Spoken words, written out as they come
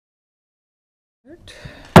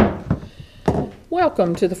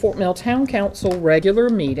Welcome to the Fort Mill Town Council regular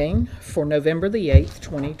meeting for November the 8th,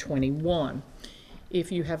 2021.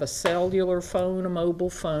 If you have a cellular phone, a mobile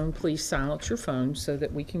phone, please silence your phone so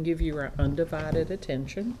that we can give you our undivided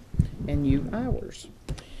attention and you ours.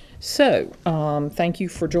 So, thank you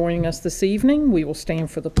for joining us this evening. We will stand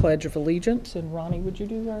for the Pledge of Allegiance. And Ronnie, would you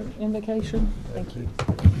do our invocation? Thank you.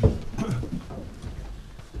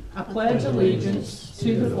 I pledge allegiance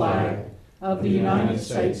to the flag of the United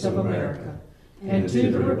States of America and to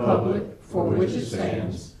the republic for which it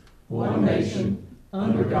stands, one nation,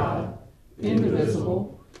 under God,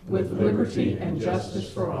 indivisible, with liberty and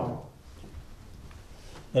justice for all.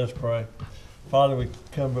 Let us pray. Father, we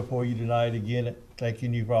come before you tonight again,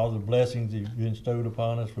 thanking you for all the blessings that you've bestowed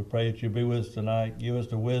upon us. We pray that you'll be with us tonight. Give us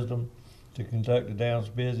the wisdom to conduct the Downs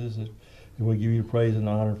business. And we give you praise and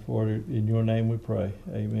honor for it. In your name we pray.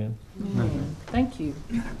 Amen. Amen. Thank you.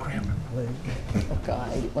 Grab my leg. Oh, God,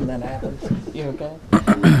 I hate when that happens. You okay?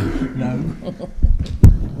 No.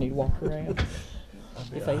 Need to walk around.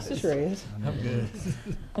 Your face is red. I'm good.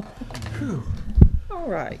 All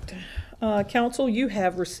right. Council, you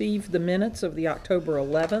have received the minutes of the October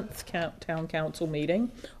 11th Town Council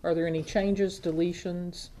meeting. Are there any changes,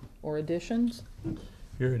 deletions, or additions?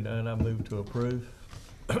 Hearing none, I move to approve.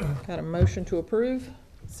 Got a motion to approve?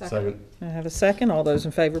 Second. I have a second. All those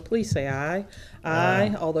in favor, please say aye.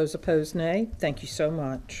 Aye. All those opposed, nay. Thank you so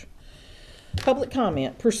much. Public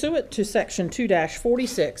comment. Pursuant to Section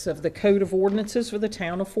 2-46 of the Code of Ordinances for the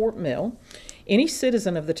Town of Fort Mill, any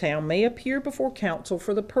citizen of the town may appear before council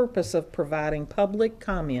for the purpose of providing public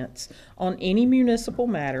comments on any municipal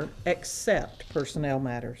matter except personnel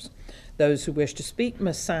matters. Those who wish to speak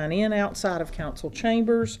must sign in outside of council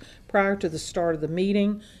chambers prior to the start of the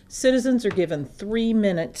meeting. Citizens are given 3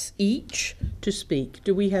 minutes each to speak.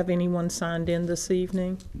 Do we have anyone signed in this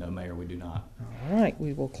evening? No, Mayor, we do not. All right,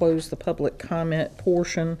 we will close the public comment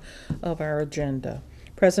portion of our agenda.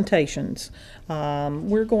 Presentations.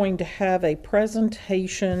 We're going to have a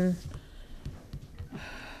presentation.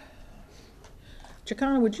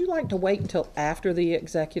 Chicana, would you like to wait until after the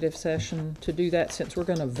executive session to do that, since we're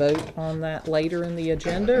going to vote on that later in the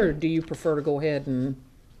agenda, or do you prefer to go ahead and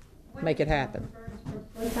make it happen?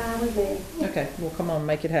 Okay, well, come on,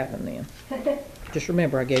 make it happen then. Just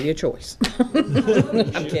remember, I gave you a choice.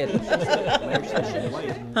 I'm kidding.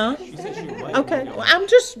 Huh? Okay, well, I'm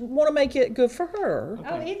just want to make it good for her.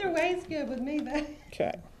 Oh, either way is good with me, though.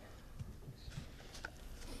 Okay.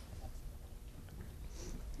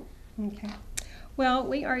 Okay. Well,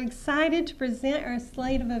 we are excited to present our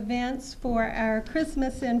slate of events for our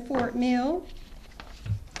Christmas in Fort Mill.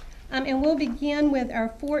 And we'll begin with our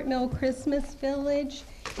Fort Mill Christmas Village.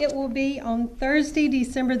 It will be on Thursday,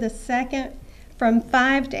 December the 2nd, from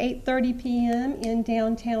 5 to 8:30 p.m. in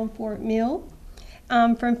downtown Fort Mill.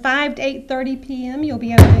 From 5 to 8:30 p.m., you'll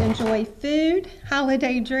be able to enjoy food,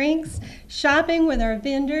 holiday drinks, shopping with our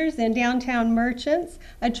vendors and downtown merchants,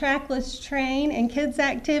 a trackless train, and kids'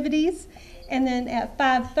 activities. And then at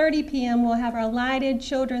 5:30 p.m., we'll have our lighted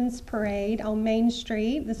children's parade on Main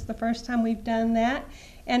Street. This is the first time we've done that.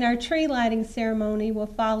 And our tree lighting ceremony will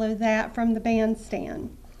follow that from the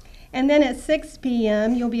bandstand. And then at 6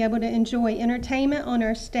 p.m., you'll be able to enjoy entertainment on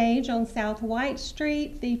our stage on South White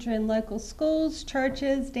Street, featuring local schools,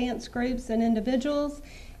 churches, dance groups, and individuals.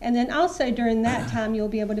 And then also during that time, you'll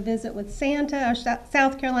be able to visit with Santa, our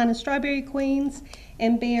South Carolina Strawberry Queens,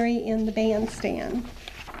 and Barry in the bandstand.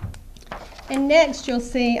 And next, you'll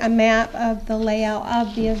see a map of the layout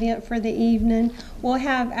of the event for the evening. We'll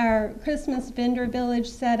have our Christmas vendor village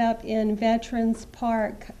set up in Veterans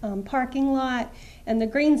Park parking lot, and the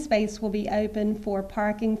green space will be open for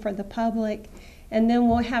parking for the public. And then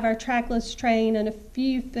we'll have our trackless train and a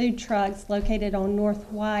few food trucks located on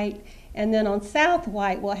North White. And then on South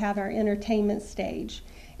White, we'll have our entertainment stage.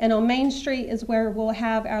 And on Main Street is where we'll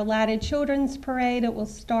have our lighted children's parade. It will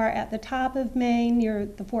start at the top of Main near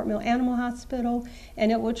the Fort Mill Animal Hospital,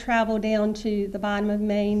 and it will travel down to the bottom of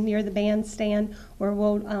Main near the bandstand, where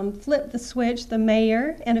we'll flip the switch. The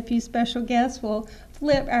mayor and a few special guests will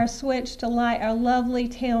flip our switch to light our lovely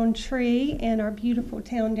town tree and our beautiful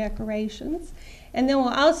town decorations. And then we'll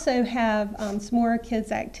also have some more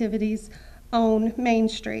kids' activities on Main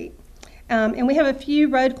Street. And we have a few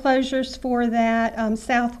road closures for that.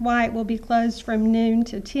 South White will be closed from noon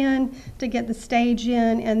to 10 to get the stage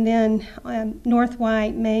in, and then North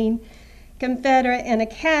White, Main, Confederate, and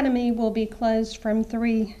Academy will be closed from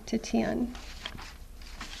 3 to 10.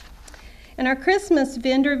 In our Christmas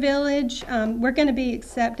vendor village, we're going to be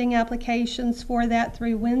accepting applications for that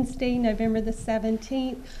through Wednesday, November the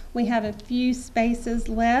 17th. We have a few spaces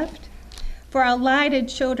left. For our lighted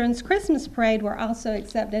children's Christmas parade, we're also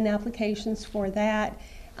accepting applications for that.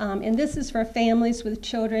 And this is for families with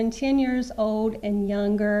children 10 years old and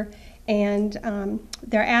younger. And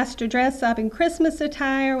they're asked to dress up in Christmas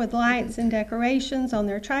attire with lights and decorations on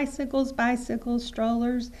their tricycles, bicycles,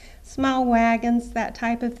 strollers, small wagons, that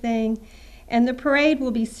type of thing. And the parade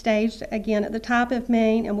will be staged again at the top of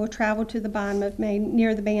Main and will travel to the bottom of Main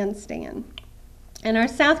near the bandstand. And our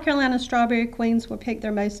South Carolina Strawberry Queens will pick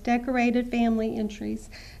their most decorated family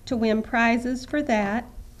entries to win prizes for that.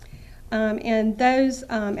 And those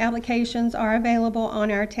applications are available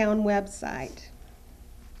on our town website.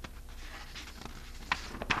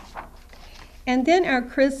 And then our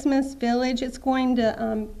Christmas Village, it's going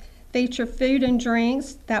to feature food and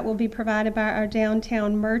drinks that will be provided by our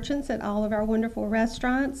downtown merchants at all of our wonderful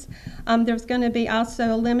restaurants. There's going to be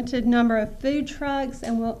also a limited number of food trucks,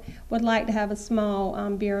 and would like to have a small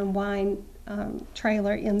beer and wine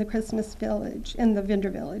trailer in the Christmas Village, in the vendor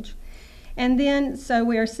village. And then, so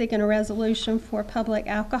we are seeking a resolution for public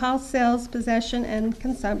alcohol sales, possession, and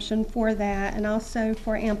consumption for that, and also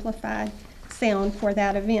for amplified sound for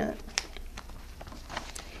that event.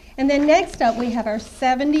 And then next up, we have our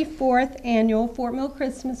 74th annual Fort Mill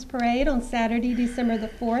Christmas Parade on Saturday, December the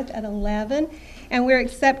 4th at 11. And we're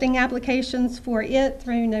accepting applications for it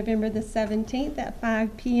through November the 17th at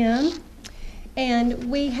 5 p.m.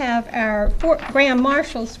 And we have our grand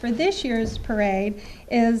marshals for this year's parade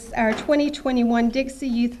is our 2021 Dixie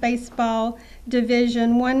Youth Baseball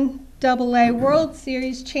Division 1AA World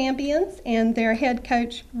Series champions and their head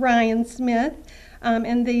coach, Ryan Smith.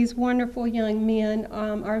 And these wonderful young men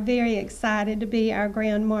are very excited to be our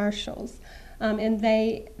grand marshals. And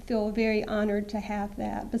they feel very honored to have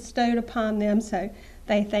that bestowed upon them, so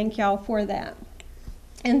they thank y'all for that.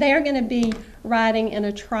 And they're going to be riding in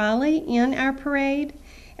a trolley in our parade.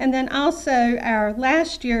 And then also our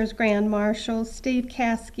last year's grand marshal, Steve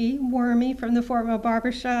Caskey, Wormy from the Fort Mill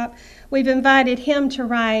Barbershop. We've invited him to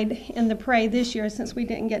ride in the parade this year since we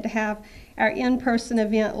didn't get to have our in-person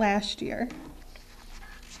event last year.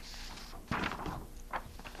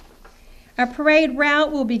 Our parade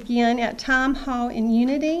route will begin at Tom Hall in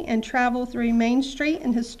Unity and travel through Main Street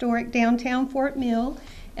and historic downtown Fort Mill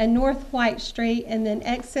and North White Street, and then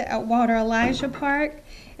exit at Walter Elijah Park.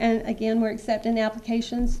 And again, we're accepting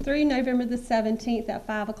applications through November the 17th at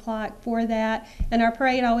 5 o'clock for that. And our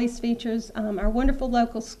parade always features our wonderful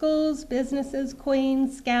local schools, businesses,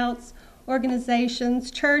 Queens, Scouts, organizations,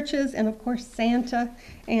 churches, and of course Santa,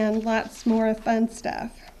 and lots more fun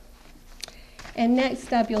stuff. And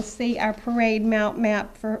next up, you'll see our parade map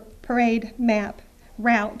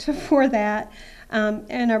route for that.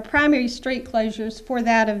 And our primary street closures for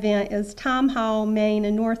that event is Tom Hall, Main,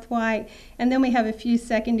 and North White. And then we have a few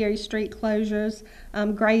secondary street closures,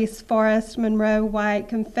 Grace, Forest, Monroe, White,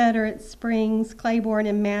 Confederate, Springs, Claiborne,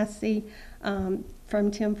 and Massey from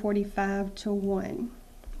 10:45 to 1.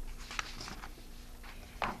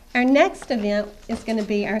 Our next event is going to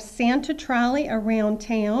be our Santa Trolley Around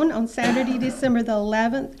Town on Saturday, December the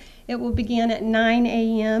 11th. It will begin at 9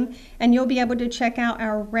 a.m. and you'll be able to check out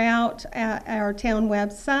our route at our town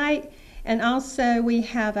website. And also we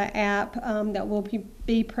have an app that we'll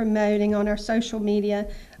be promoting on our social media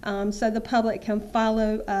so the public can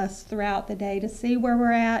follow us throughout the day to see where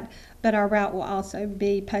we're at. But our route will also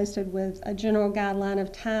be posted with a general guideline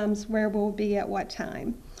of times where we'll be at what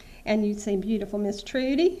time. And you've seen beautiful Miss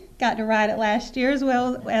Trudy, got to ride it last year as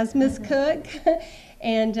well as Miss Cook.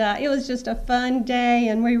 And it was just a fun day,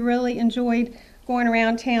 and we really enjoyed going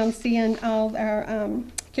around town seeing all our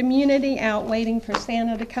community out waiting for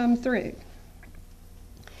Santa to come through.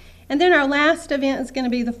 And then our last event is going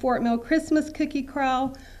to be the Fort Mill Christmas Cookie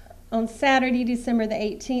Crawl on Saturday, December the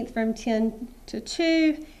 18th from 10 to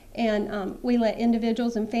 2. And we let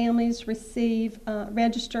individuals and families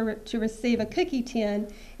register to receive a cookie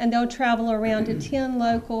tin, and they'll travel around to 10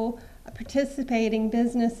 local participating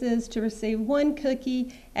businesses to receive one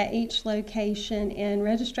cookie at each location. And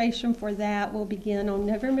registration for that will begin on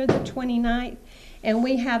November the 29th. And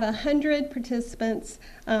we have 100 participants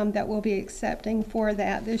that we'll be accepting for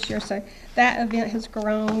that this year. So that event has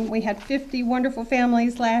grown. We had 50 wonderful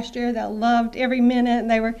families last year that loved every minute,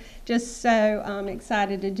 and they were just so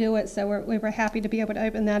excited to do it. So we were happy to be able to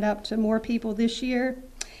open that up to more people this year.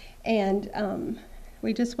 And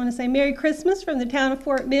we just want to say Merry Christmas from the town of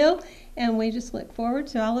Fort Mill, and we just look forward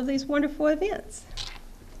to all of these wonderful events.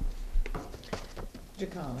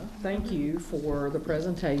 Jacana, thank you for the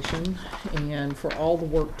presentation and for all the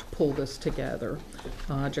work to pull this together.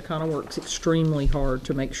 Jacana works extremely hard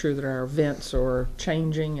to make sure that our events are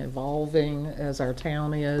changing, evolving as our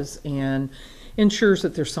town is, and ensures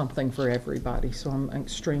that there's something for everybody. So I'm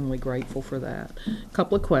extremely grateful for that. A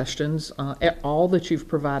couple of questions. All that you've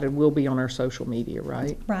provided will be on our social media,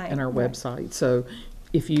 right? Right, And our right. website. So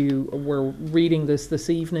if you were reading this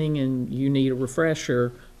evening and you need a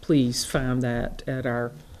refresher, please find that at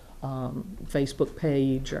our Facebook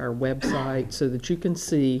page, our website, so that you can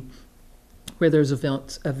see where those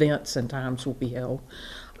events and times will be held.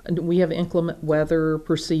 And we have inclement weather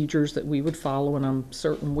procedures that we would follow, and I'm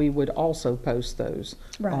certain we would also post those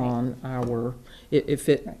Right. on our, if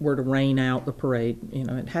it were to rain out the parade. You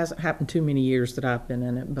know, it hasn't happened too many years that I've been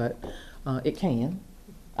in it, but it can.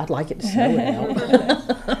 I'd like it to snow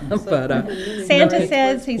out. But, Santa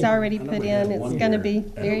says he's already put in, it's gonna be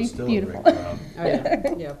very beautiful. Oh,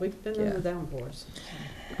 yeah, yeah, we've been in the downpours.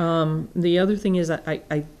 the other thing is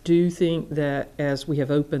I do think that as we have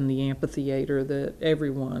opened the amphitheater, that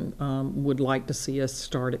everyone would like to see us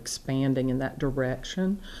start expanding in that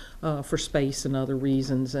direction for space and other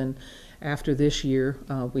reasons. And after this year,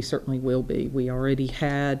 we certainly will be. We already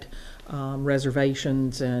had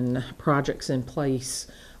reservations and projects in place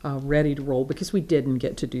ready to roll because we didn't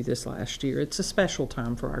get to do this last year. It's a special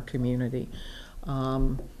time for our community.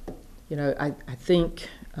 You know, I think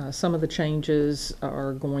some of the changes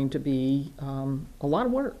are going to be a lot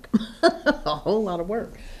of work, a whole lot of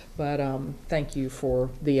work. But thank you for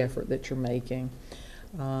the effort that you're making.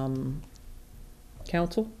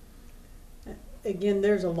 Council? Again,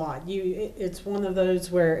 there's a lot. It's one of those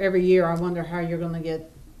where every year I wonder how you're gonna get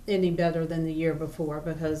any better than the year before,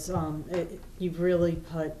 because you've really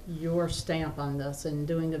put your stamp on this, and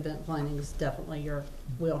doing event planning is definitely your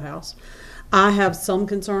wheelhouse. I have some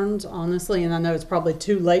concerns, honestly, and I know it's probably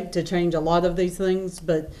too late to change a lot of these things,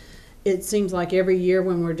 but it seems like every year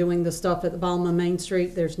when we're doing the stuff at the bottom of Main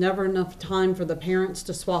Street, there's never enough time for the parents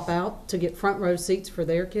to swap out to get front row seats for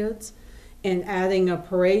their kids. And adding a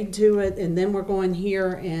parade to it, and then we're going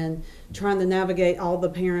here and trying to navigate all the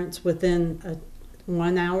parents within a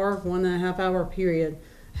 1 hour, 1.5 hour period,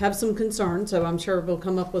 have some concerns. So I'm sure we'll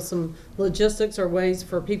come up with some logistics or ways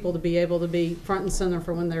for people to be able to be front and center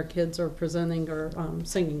for when their kids are presenting or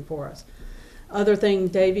singing for us. Other thing,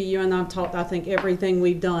 Davey, you and I've talked, I think everything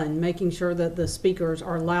we've done, making sure that the speakers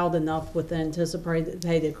are loud enough with the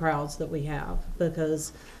anticipated crowds that we have,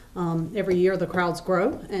 because every year the crowds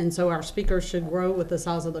grow, and so our speakers should grow with the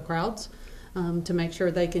size of the crowds to make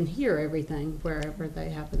sure they can hear everything wherever they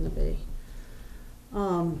happen to be.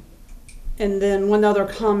 And then one other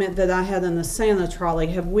comment that I had on the Santa trolley,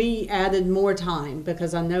 have we added more time?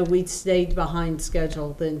 Because I know we stayed behind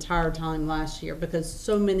schedule the entire time last year because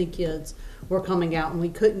so many kids were coming out and we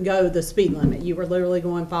couldn't go the speed limit. You were literally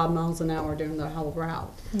going 5 miles an hour during the whole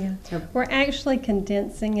route. Yeah, we're actually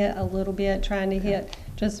condensing it a little bit, trying to hit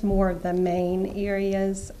just more of the main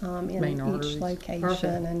areas in Main each arteries. location.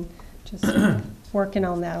 Perfect. And just working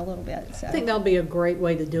on that a little bit. So I think that'll be a great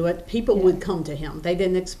way to do it. People would come to him. They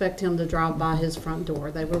didn't expect him to drive by his front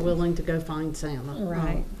door. They were willing to go find Santa.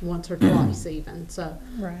 Right. Once or twice even. So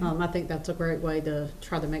Right. I think that's a great way to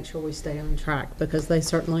try to make sure we stay on track, because they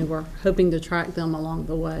certainly were hoping to track them along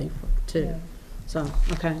the way too. Yeah. So,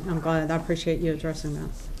 okay, I'm glad. I appreciate you addressing that.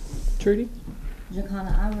 Trudy?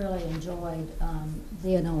 Jacana, I really enjoyed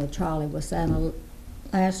being on a trolley with Santa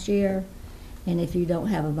last year, and if you don't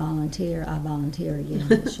have a volunteer, I volunteer again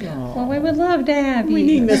this year. Well, we would love to have you. We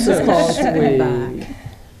need Mrs. Claus to be Sweet. back.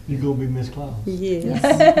 You gonna be Miss Claus?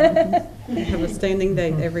 Yes. We have a standing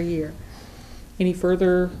date every year. Any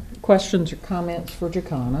further questions or comments for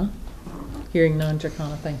Jacana? Hearing none,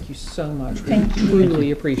 Jacana, thank you so much. Thank you. We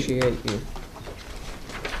truly appreciate you.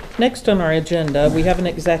 Next on our agenda, we have an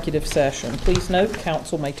executive session. Please note,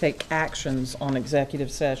 council may take actions on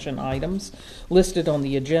executive session items listed on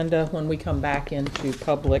the agenda when we come back into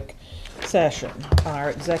public session.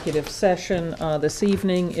 Our executive session this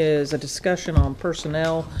evening is a discussion on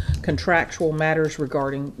personnel, contractual matters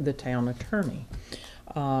regarding the town attorney.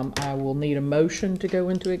 I will need a motion to go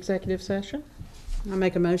into executive session. I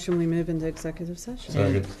make a motion, we move into executive session.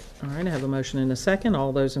 Second. All right, I have a motion and a second.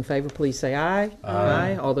 All those in favor, please say aye.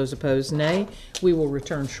 Aye. All those opposed, nay. We will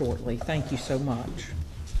return shortly. Thank you so much.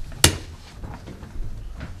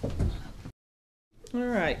 All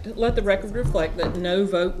right, let the record reflect that no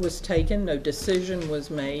vote was taken, no decision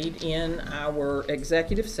was made in our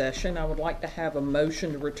executive session. I would like to have a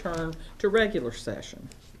motion to return to regular session.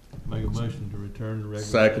 Make a motion to return to regular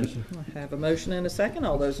Second. session. I have a motion and a second.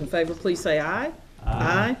 All those in favor, please say aye.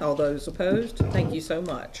 Aye. All those opposed, thank you so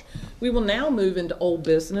much. We will now move into old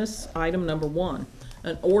business. Item number 1,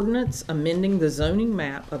 An ordinance amending the zoning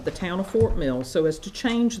map of the town of Fort Mill so as to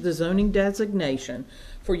change the zoning designation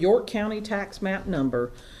for York County Tax Map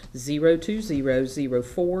Number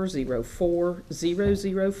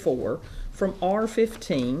 02004040004 from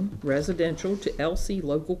R15 Residential to LC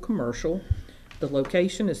Local Commercial. The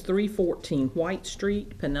location is 314 White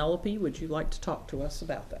Street. Penelope, would you like to talk to us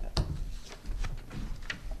about that?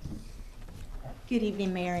 Good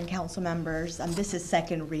evening, Mayor and council members. This is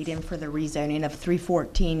second reading for the rezoning of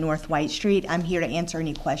 314 North White Street. I'm here to answer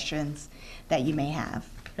any questions that you may have.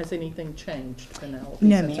 Has anything changed, Penelope,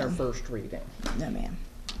 No, since our ma'am. first reading? No, ma'am.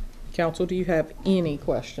 Council, do you have any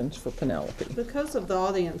questions for Penelope? Because of the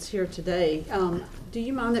audience here today, do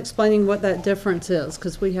you mind explaining what that difference is?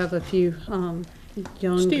 Because we have a few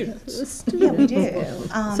young Students. Yeah, we do.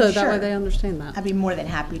 So that way Sure. they understand that. I'd be more than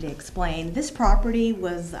happy to explain. This property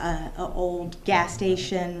was an old gas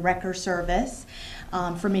station wrecker service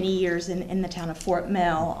for many years in the town of Fort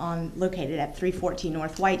Mill, located at 314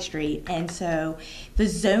 North White Street. And so the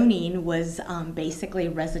zoning was basically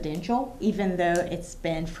residential, even though it's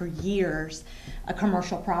been for years a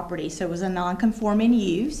commercial property. So it was a non-conforming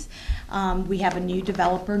use. We have a new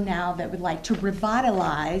developer now that would like to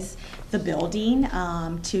revitalize the building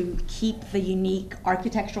to keep the unique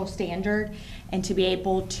architectural standard and to be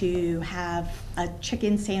able to have a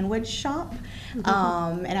chicken sandwich shop.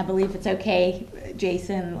 And I believe it's okay,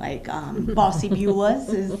 Jason, like Bossy Beulah's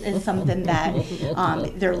is something that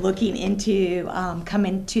they're looking into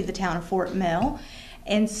coming to the town of Fort Mill.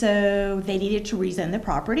 And so they needed to rezone the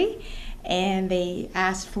property. And they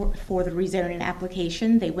asked for the rezoning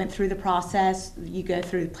application. They went through the process. You go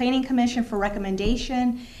through the planning commission for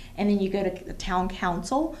recommendation, and then you go to the town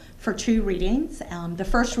council for 2 readings. The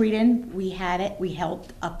first reading, we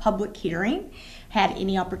held a public hearing, had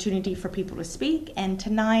any opportunity for people to speak, and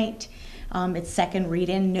tonight it's second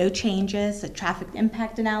reading, no changes. A traffic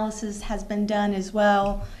impact analysis has been done as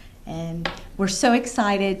well. And we're so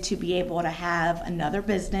excited to be able to have another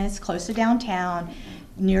business close to downtown,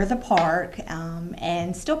 near the park,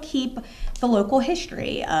 and still keep the local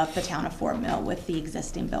history of the town of Fort Mill with the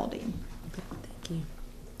existing building.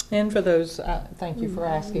 And for those, thank you for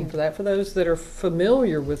asking for that. For those that are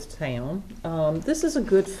familiar with town, this is a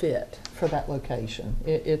good fit for that location.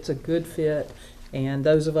 It's a good fit, and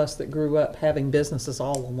those of us that grew up having businesses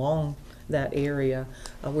all along that area,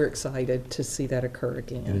 we're excited to see that occur And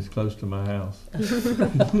again. it's close to my house.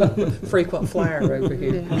 Frequent flyer over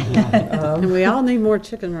here. And we all need more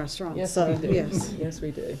chicken restaurants, Yes, so, we do. yes. Yes,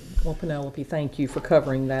 we do. Well, Penelope, thank you for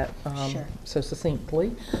covering that Sure. so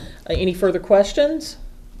succinctly. Any further questions?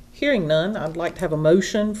 Hearing none, I'd like to have a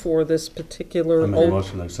motion for this particular I make a old.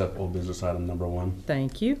 motion to accept old business item number 1.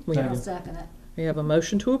 Thank you. I'll second it. We have a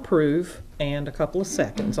motion to approve and a couple of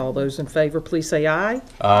seconds. All those in favor, please say aye.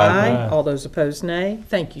 Aye. All those opposed, nay.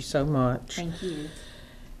 Thank you so much. Thank you.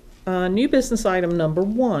 New business item number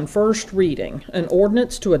 1, first reading. An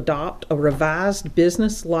ordinance to adopt a revised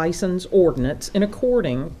business license ordinance in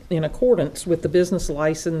accordance with the Business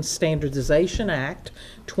License Standardization Act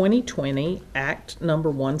 2020, Act number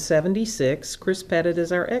 176. Chris Pettit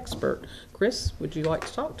is our expert. Chris, would you like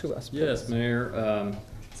to talk to us, please? Yes, Mayor.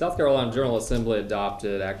 South Carolina General Assembly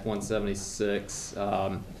adopted Act 176,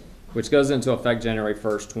 which goes into effect January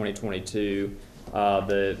 1st, 2022.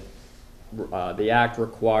 The act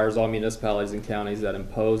requires all municipalities and counties that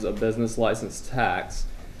impose a business license tax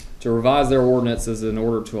to revise their ordinances in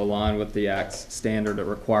order to align with the act's standard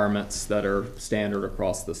requirements that are standard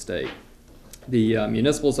across the state. The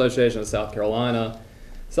Municipal Association of South Carolina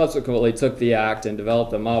subsequently took the act and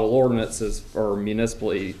developed a model ordinances for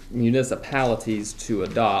municipalities to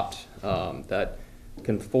adopt that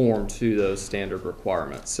conform to those standard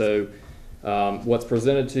requirements. So what's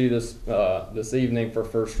presented to you this evening for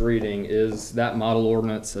first reading is that model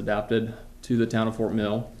ordinance adapted to the town of Fort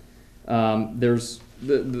Mill. There's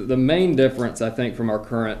the main difference, I think, from our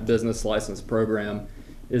current business license program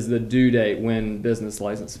is the due date when business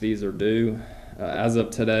license fees are due. As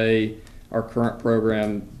of today, our current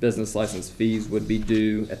program business license fees would be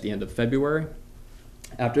due at the end of February.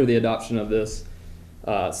 After the adoption of this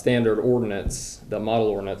standard ordinance, the model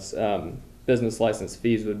ordinance, business license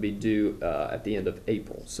fees would be due at the end of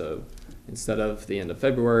April. So instead of the end of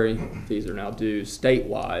February, fees are now due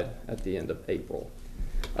statewide at the end of April.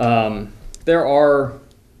 There are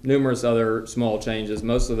numerous other small changes.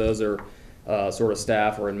 Most of those are sort of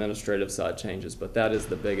staff or administrative side changes, but that is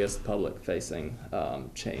the biggest public-facing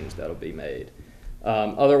change that'll be made.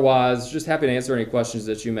 Otherwise, just happy to answer any questions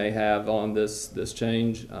that you may have on this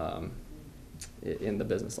change in the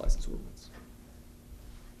business license ordinance.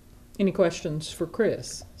 Any questions for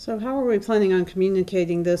Chris? So how are we planning on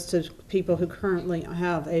communicating this to people who currently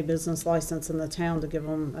have a business license in the town to give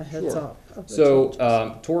them a heads Sure. up of the So,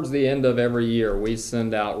 changes? towards the end of every year, we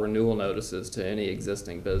send out renewal notices to any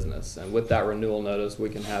existing business. And with that renewal notice, we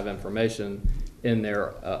can have information in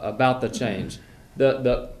there about the change.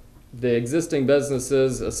 The existing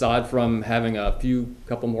businesses, aside from having a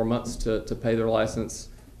couple more months to pay their license,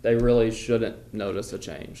 they really shouldn't notice a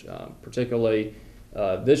change, particularly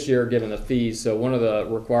this year, given the fees. So one of the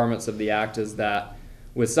requirements of the act is that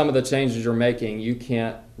with some of the changes you're making, you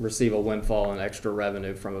can't receive a windfall and extra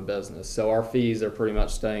revenue from a business. So our fees are pretty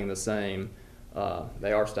much staying the same.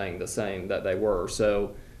 They are staying the same that they were.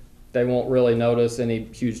 So they won't really notice any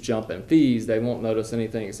huge jump in fees. They won't notice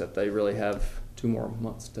anything except they really have 2 more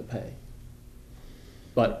months to pay.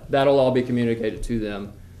 But that'll all be communicated to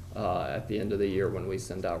them at the end of the year when we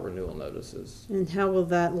send out renewal notices. And how will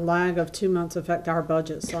that lag of 2 months affect our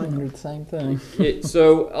budget cycle? The same thing.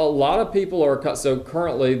 So a lot of people are, so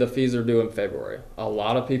currently the fees are due in February. A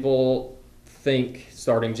lot of people think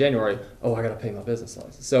starting January, oh, I got to pay my business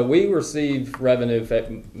license. So we receive revenue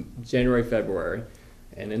January, February,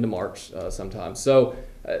 and into March sometimes. So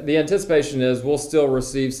the anticipation is we'll still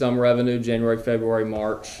receive some revenue January, February,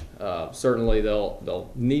 March. Certainly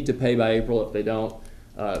they'll need to pay by April. If they don't,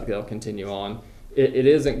 they'll continue on. It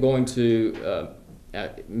isn't going to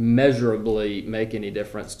measurably make any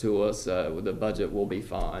difference to us. The budget will be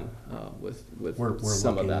fine with We're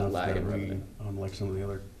some of lucky that enough lag in that revenue. unlike some of the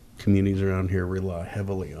other communities around here, rely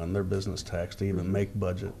heavily on their business tax to even make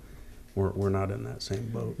budget. We're not in that same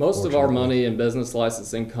boat. Most of our fortunately. money in business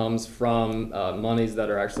licensing comes from monies that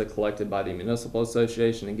are actually collected by the municipal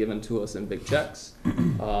association and given to us in big checks.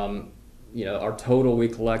 Our total, we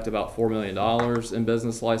collect about $4 million in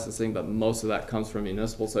business licensing, but most of that comes from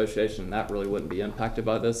municipal association, and that really wouldn't be impacted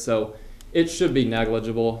by this. So it should be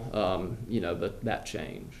negligible, that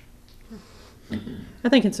change. I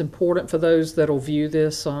think it's important for those that'll view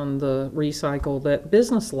this on the recycle that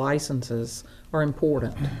business licenses are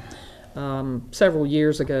important. Several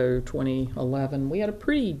years ago, 2011, we had a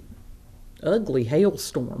pretty ugly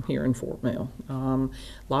hailstorm here in Fort Mill. A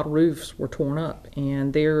lot of roofs were torn up,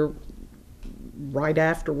 and right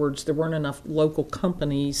afterwards, there weren't enough local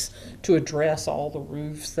companies to address all the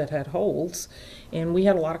roofs that had holes, and we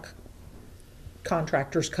had a lot of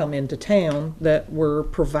contractors come into town that were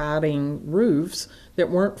providing roofs that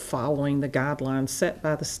weren't following the guidelines set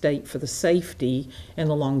by the state for the safety and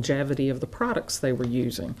the longevity of the products they were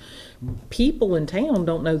using. People in town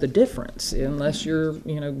don't know the difference unless you're,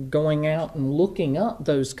 going out and looking up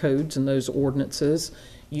those codes and those ordinances.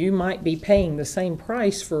 You might be paying the same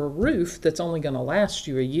price for a roof that's only going to last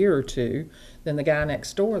you a year or two than the guy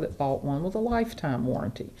next door that bought one with a lifetime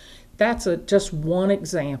warranty. That's just one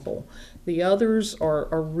example. The others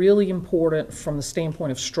are really important from the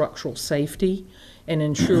standpoint of structural safety and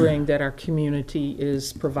ensuring that our community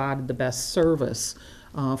is provided the best service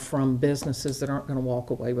from businesses that aren't going to walk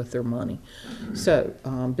away with their money. So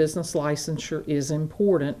business licensure is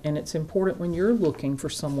important, and it's important when you're looking for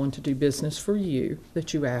someone to do business for you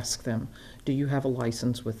that you ask them, do you have a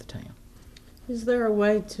license with the town? Is there a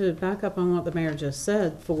way to back up on what the mayor just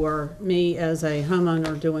said for me as a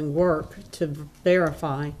homeowner doing work to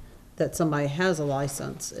verify that somebody has a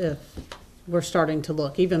license if we're starting to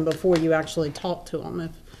look, even before you actually talk to them,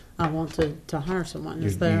 if I want to hire someone?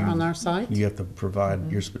 Is there on our site? You have to provide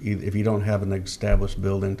if you don't have an established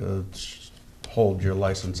building to hold your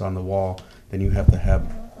license on the wall, then you have to have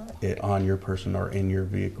it on your person or in your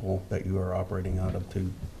vehicle that you are operating out of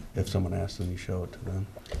to, if someone asks them, you show it to them.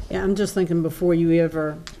 Yeah, I'm just thinking before you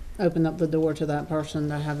ever open up the door to that person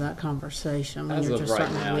to have that conversation when As you're of just right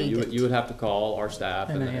starting to now, read it. you would have to call our staff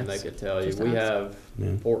And and they ask. could tell you. Just We ask. have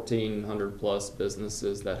Yeah. 1,400 plus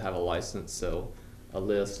businesses that have a license, so a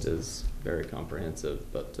list is very comprehensive.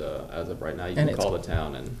 But as of right now, you And can call the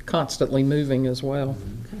town and Constantly moving as well,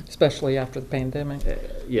 especially after the pandemic.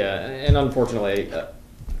 yeah, and unfortunately,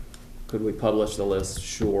 could we publish the list?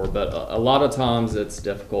 Sure, but a lot of times it's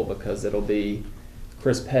difficult because it'll be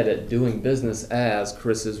Chris Pettit doing business as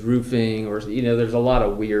Chris's Roofing, or there's a lot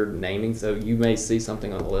of weird naming. So you may see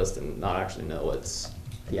something on the list and not actually know it's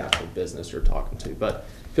the actual business you're talking to. But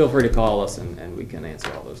feel free to call us and we can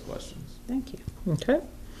answer all those questions. Thank you. Okay.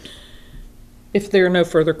 If there are no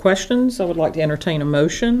further questions, I would like to entertain a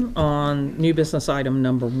motion on new business item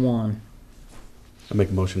number 1. I make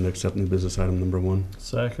a motion to accept new business item number 1.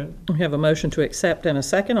 Second. We have a motion to accept and a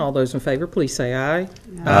second. All those in favor, please say aye.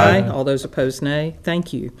 Aye. All those opposed, nay.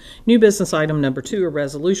 Thank you. New business item number 2, a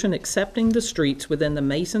resolution accepting the streets within the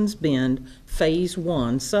Masons Bend Phase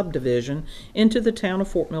 1 subdivision into the Town of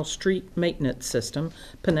Fort Mill Street Maintenance System.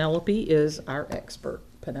 Penelope is our expert.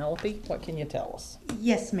 Penelope, what can you tell us?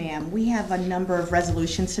 Yes, ma'am. We have a number of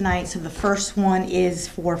resolutions tonight. So the first one is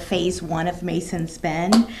for Phase 1 of Mason's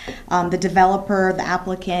Bend. The developer, the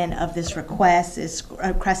applicant of this request is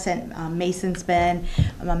Crescent Mason's Bend.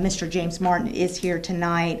 Mr. James Martin is here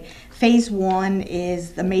tonight. Phase 1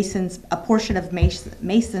 is a portion of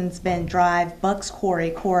Mason's Bend Drive, Bucks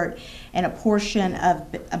Quarry Court, and a portion of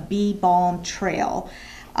a Bee Balm Trail.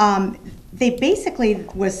 They basically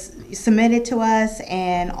was submitted to us,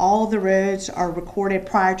 and all the roads are recorded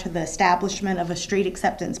prior to the establishment of a street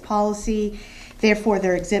acceptance policy. Therefore,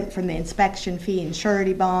 they're exempt from the inspection fee and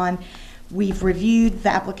surety bond. We've reviewed the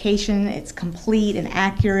application. It's complete and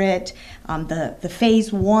accurate. The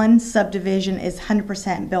Phase 1 subdivision is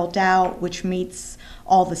 100% built out, which meets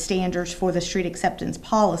all the standards for the street acceptance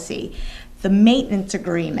policy. The maintenance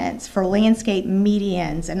agreements for landscape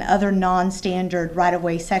medians and other non-standard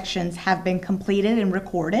right-of-way sections have been completed and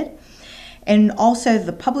recorded. And also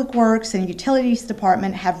the Public Works and Utilities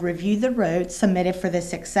Department have reviewed the roads submitted for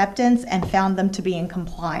this acceptance and found them to be in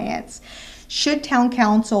compliance. Should Town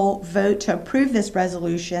Council vote to approve this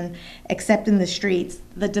resolution accepting the streets,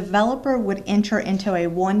 the developer would enter into a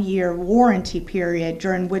 1-year warranty period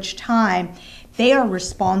during which time they are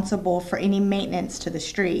responsible for any maintenance to the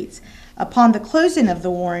streets. Upon the closing of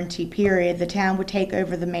the warranty period, the town would take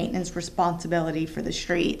over the maintenance responsibility for the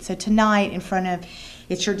street. So tonight, in front of,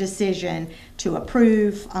 it's your decision to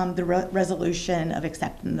approve the resolution of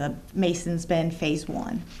accepting the Mason's Bend Phase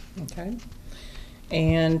 1. Okay.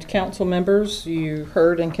 And council members, you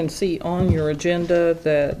heard and can see on your agenda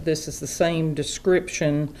that this is the same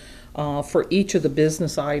description for each of the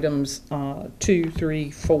business items 2,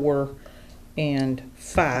 3, 4, and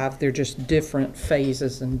 5. They're just different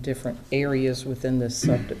phases and different areas within this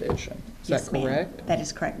subdivision. Is Yes, that ma'am. correct? That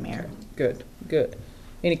is correct, Mayor. Good, good.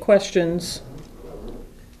 Any questions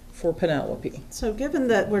for Penelope? So given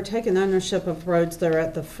that we're taking ownership of roads that are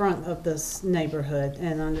at the front of this neighborhood,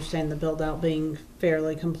 and I understand the build-out being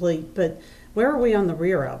fairly complete, but where are we on the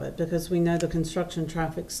rear of it? Because we know the construction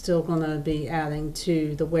traffic's still gonna be adding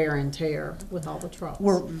to the wear and tear with all the trucks.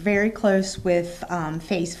 We're very close with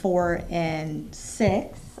Phase 4 and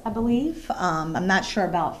 6, I believe. I'm not sure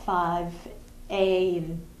about 5A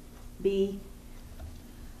and B.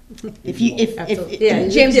 If Yeah,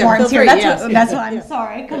 James yeah, Martin's feel here, free, that's yes, why I'm yeah.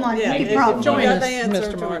 sorry. Come on, Yeah, take if it from join you got us, the answer,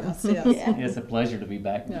 Mr. join Martin. us, yes. It's a pleasure to be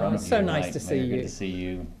back in No, front of it's you so nice tonight. to see Mayor, you. Good to see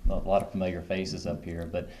you. A lot of familiar faces up here.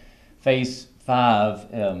 But Phase 5,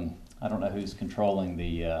 I don't know who's controlling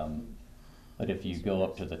but if you go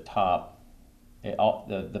up to the top,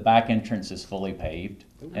 the back entrance is fully paved,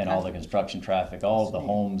 and all the construction traffic, all of the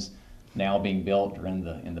homes now being built are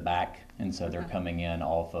in the back, and so they're coming in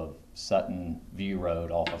off of Sutton View Road,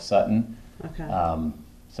 off of Sutton. Okay.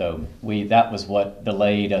 So that was what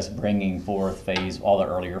delayed us bringing forth all the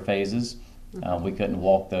earlier phases. We couldn't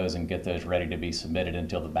walk those and get those ready to be submitted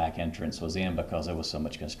until the back entrance was in because there was so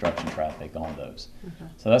much construction traffic on those.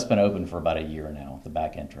 Okay. So that's been open for about a year now, the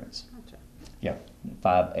back entrance. Gotcha. Yeah,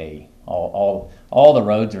 5A. All the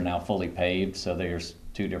roads are now fully paved, so there's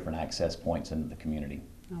 2 different access points into the community.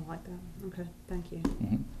 I like that. Okay, thank you.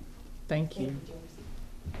 Mhm. Thank you.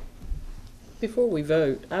 Before we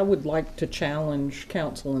vote, I would like to challenge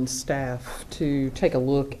council and staff to take a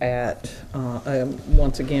look at,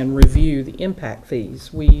 once again, review the impact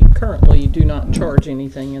fees. We currently do not charge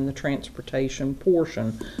anything in the transportation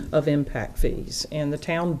portion of impact fees, and the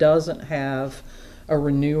town doesn't have a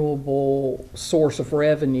renewable source of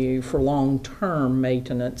revenue for long-term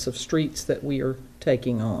maintenance of streets that we are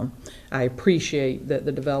taking on. I appreciate that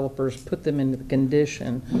the developers put them into the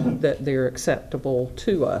condition that they're acceptable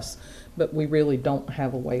to us, but we really don't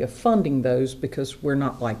have a way of funding those because we're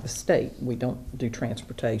not like the state. We don't do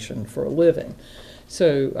transportation for a living.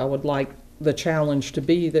 So I would like the challenge to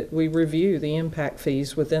be that we review the impact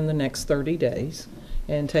fees within the next 30 days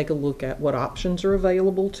and take a look at what options are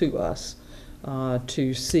available to us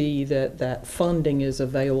to see that that funding is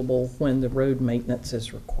available when the road maintenance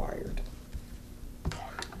is required.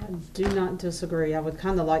 I do not disagree. I would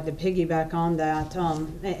kind of like to piggyback on that,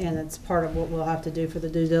 and it's part of what we'll have to do for the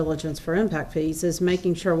due diligence for impact fees, is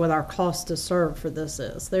making sure what our cost to serve for this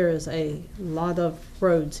is. There is a lot of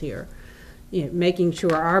roads here. You know, making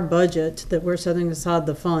sure our budget, that we're setting aside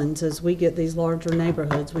the funds as we get these larger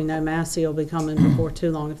neighborhoods. We know Massey will be coming before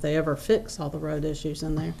too long if they ever fix all the road issues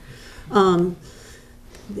in there.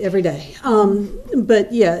 every day.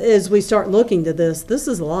 But yeah, as we start looking to this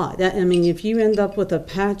is a lot. I mean, if you end up with a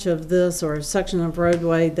patch of this or a section of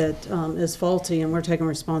roadway that is faulty and we're taking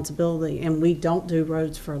responsibility and we don't do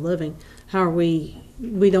roads for a living, how are we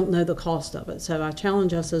don't know the cost of it. So I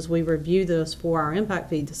challenge us as we review this for our impact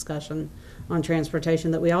fee discussion on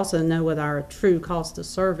transportation that we also know what our true cost to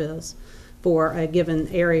serve is for a given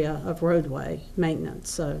area of roadway maintenance.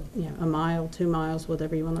 So, you know, a mile, 2 miles,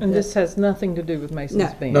 whatever you want to And put. this has nothing to do with Mason's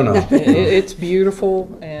No. Bend. No, no. It's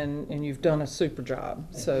beautiful, and you've done a super job.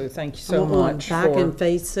 So thank you so much Back in for,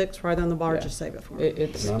 phase 6, right on the bar, Yeah. just save it for me.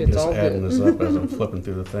 it's And I'm it's just all adding good. this up as I'm flipping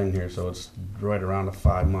through the thing here, so it's right around a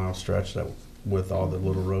 5 mile stretch that with all the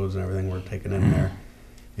little roads and everything we're taking in there.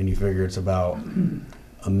 And you figure it's about $1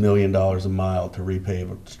 million a mile to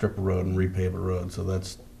repave a strip of road and repave a road, so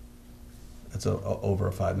that's over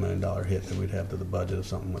a $5 million hit that we'd have to the budget if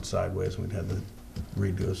something went sideways, and we'd have to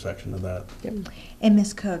redo a section of that. And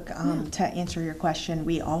Ms. Cook, to answer your question,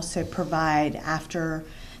 we also provide, after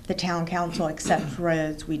the town council accepts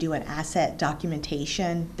roads, we do an asset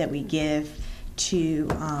documentation that we give to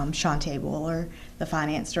Shantae Wooler, the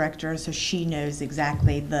finance director, so she knows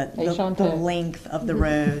exactly the Shantae. length of the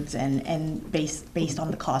roads and based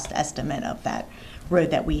on the cost estimate of that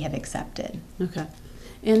road that we have accepted. Okay.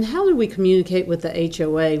 And how do we communicate with the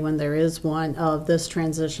HOA when there is one of this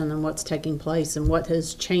transition and what's taking place and what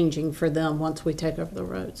is changing for them once we take over the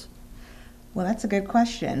roads? Well, that's a good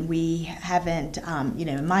question. We haven't,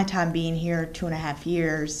 in my time being here 2.5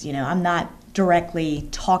 years, I'm not directly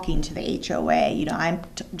talking to the HOA. I'm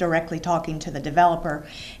directly talking to the developer.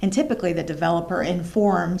 And typically the developer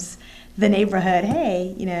informs the neighborhood,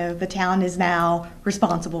 hey, the town is now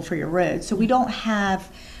responsible for your road. So we don't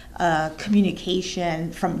have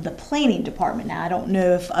communication from the planning department. Now, I don't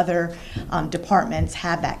know if other departments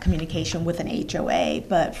have that communication with an HOA,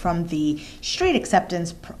 but from the street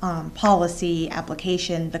acceptance policy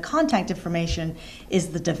application, the contact information is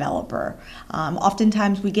the developer.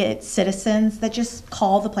 Oftentimes we get citizens that just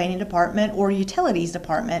call the planning department or utilities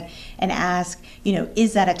department and ask,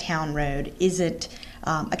 is that a town road? Is it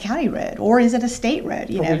a county road? Or is it a state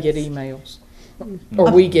road? Or we get emails. Or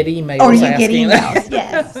we get emails Or you asking. get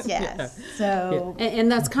emails, yes. So,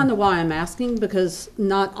 And that's kind of why I'm asking, because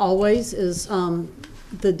not always is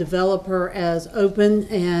the developer as open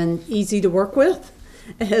and easy to work with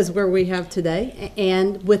as where we have today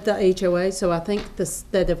and with the HOA. So I think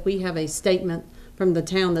that if we have a statement from the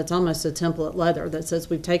town that's almost a template letter that says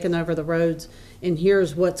we've taken over the roads and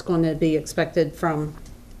here's what's going to be expected from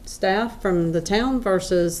staff, from the town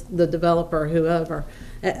versus the developer, whoever.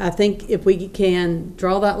 I think if we can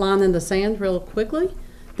draw that line in the sand real quickly,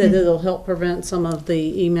 that it'll help prevent some of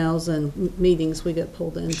the emails and meetings we get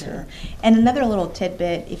pulled into. sure. And another little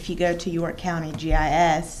tidbit, if you go to York County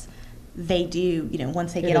GIS, they do,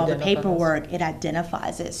 once they It get all the identifies. paperwork, it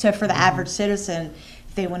identifies it. So for the average citizen,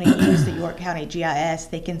 if they want to use the York County GIS,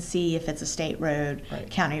 they can see if it's a state road, Right.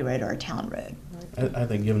 county road, or a town road. I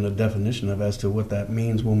think given the definition of as to what that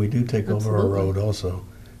means when we do take over a Absolutely. road also.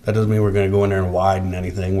 That doesn't mean we're gonna go in there and widen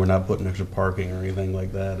anything, we're not putting extra parking or anything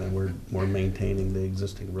like that, and we're maintaining the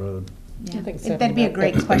existing road. I think That'd be a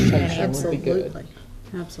great question and expectation answer. would be good. Absolutely.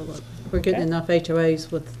 Absolutely. We're getting Okay. enough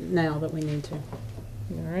HOAs with now that we need to.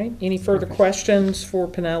 All right, any further questions for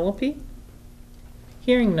Penelope?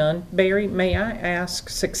 Hearing none, Barry, may I ask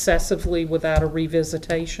successively without a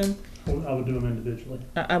revisitation? I would do them individually.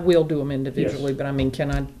 I will do them individually, but I mean, can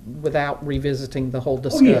I, without revisiting the whole Oh,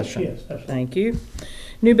 yes, discussion? yes, absolutely. Thank you.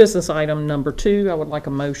 New business item number 2, I would like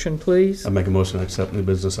a motion, please. I make a motion to accept new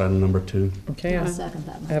business item number 2. Okay, I'll I second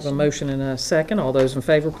that I have a motion. motion and a second. All those in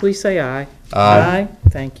favor, please say aye. Aye.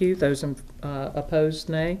 Thank you. Those opposed,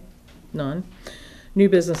 nay. None. New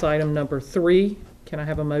business item number 3, can I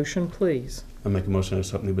have a motion, please? I make a motion to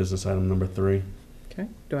accept new business item number 3. Okay,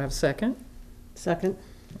 do I have a second? Second?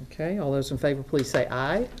 Okay, all those in favor, please say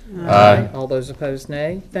aye. Aye. All those opposed,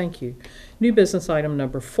 nay. Thank you. New business item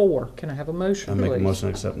number 4, can I have a I motion, make a please? motion to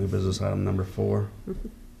accept new business item number 4.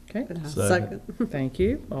 Okay, Second. thank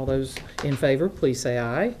you. All those in favor, please say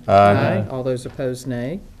aye. Aye. All those opposed,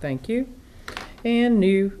 nay. Thank you. And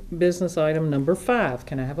new business item number 5,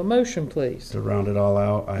 can I have a motion, please? To round it all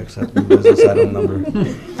out, I accept new business item number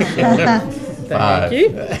Thank you.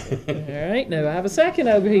 All right, now I have a second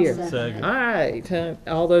over here. Second. All right,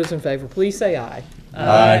 all those in favor, please say aye.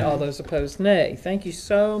 Aye. All those opposed, nay. Thank you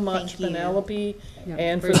so much, Thank you. Penelope, Yeah,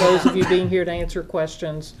 and for appreciate those of you being here to answer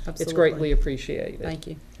questions. It's Absolutely. greatly appreciated. Thank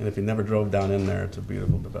you. And if you never drove down in there, it's a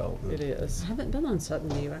beautiful development. It is. I haven't been on Sutton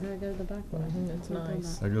View. I gotta go to the back way. It's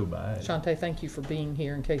nice. I go by it. Shantae, thank you for being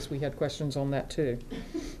here in case we had questions on that too.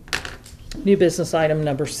 New business item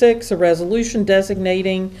number 6, a resolution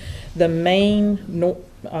designating the Main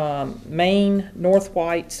North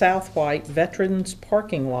White, South White Veterans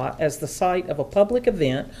Parking Lot as the site of a public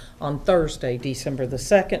event on Thursday, December the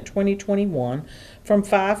 2nd, 2021, from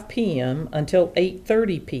 5 p.m. until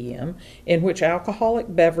 8:30 p.m., in which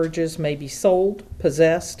alcoholic beverages may be sold,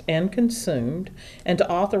 possessed, and consumed, and to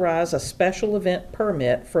authorize a special event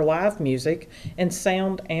permit for live music and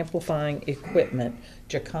sound amplifying equipment.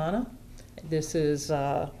 Jacana, this is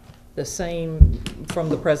the same from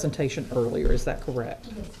the presentation earlier, is that correct?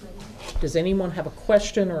 Does anyone have a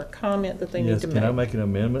question or a comment that they need Yes, to can I make? make an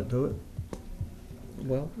amendment to it?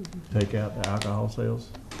 Well, Take out the alcohol sales?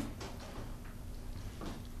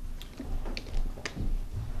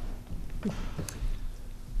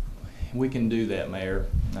 We can do that, Mayor,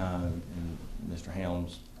 and Mr.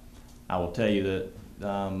 Helms. I will tell you that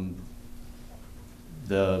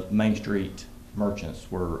the Main Street merchants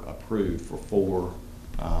were approved for 4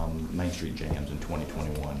 Main Street jams in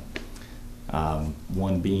 2021.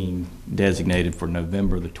 One being designated for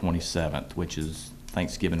November the 27th, which is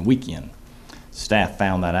Thanksgiving weekend. Staff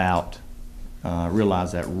found that out,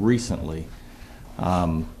 realized that recently,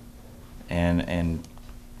 and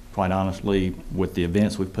quite honestly, with the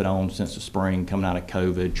events we've put on since the spring, coming out of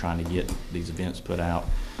COVID, trying to get these events put out,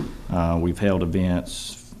 we've held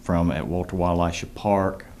events from at Walter Wallacea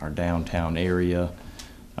Park, our downtown area.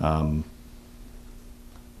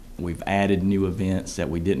 We've added new events that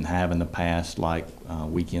we didn't have in the past, like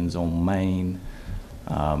Weekends on Main,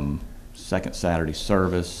 Second Saturday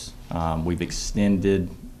Service. We've extended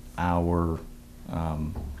our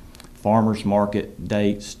farmers market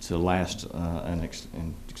dates to last an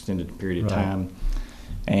extended period of Right. time.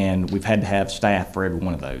 And we've had to have staff for every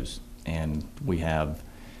one of those. And we have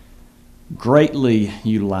greatly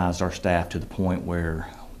utilized our staff to the point where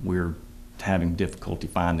we're having difficulty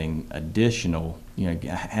finding additional,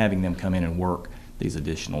 having them come in and work these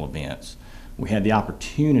additional events. We had the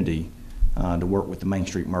opportunity to work with the Main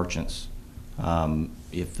Street merchants.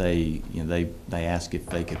 If they asked if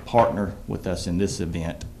they could partner with us in this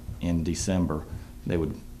event in December, they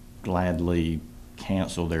would gladly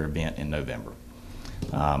cancel their event in November.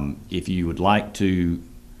 If you would like to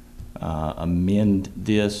amend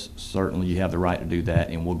this, certainly you have the right to do that,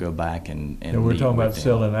 and we'll go back and And we're meet talking about with them.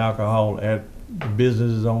 selling alcohol at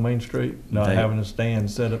businesses on Main Street, not They- having a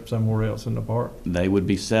stand set up somewhere else in the park? They would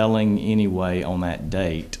be selling anyway on that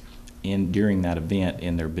date during that event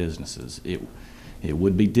in their businesses. It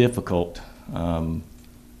would be difficult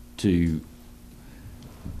to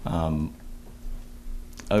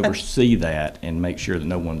oversee that and make sure that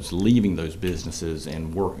no one's leaving those businesses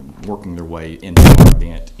and working their way into our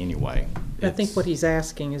event anyway. I think what he's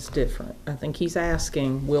asking is different. I think he's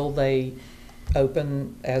asking, will they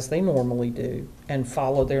open as they normally do and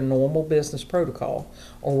follow their normal business protocol?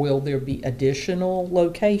 Or will there be additional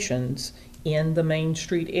locations in the Main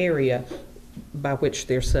Street area by which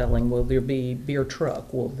they're selling? Will there be beer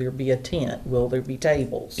truck? Will there be a tent? Will there be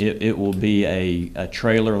tables? It will be a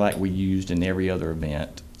trailer like we used in every other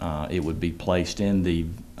event. It would be placed in the,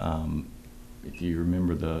 if you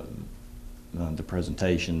remember the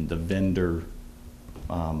presentation, the vendor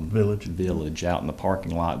village out in the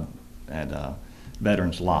parking lot at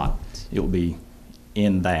Veterans Lot. It will be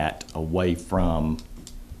in that, away from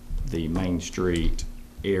the Main Street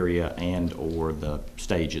area and or the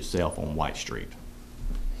stage itself on White Street.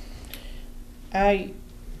 I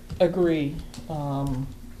agree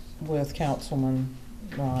with Councilman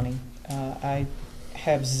Ronnie. I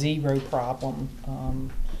have zero problem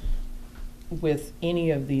with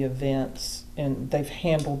any of the events, and they've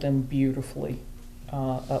handled them beautifully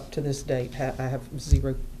up to this date. I have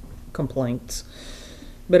zero complaints.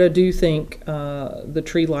 But I do think the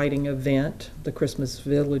tree lighting event, the Christmas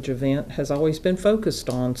Village event, has always been focused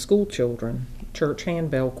on school children, church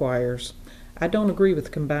handbell choirs. I don't agree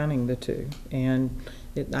with combining the two, and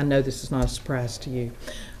I know this is not a surprise to you.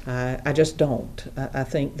 I just don't. I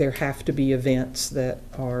think there have to be events that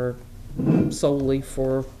are solely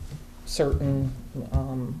for certain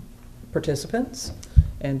participants,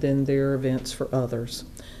 and then there are events for others.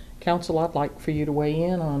 Council, I'd like for you to weigh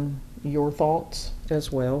in on your thoughts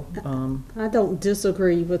as well. I don't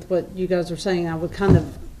disagree with what you guys are saying. I would kind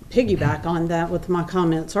of piggyback on that with my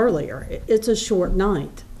comments earlier. It's a short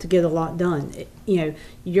night to get a lot done.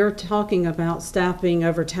 You're talking about staff being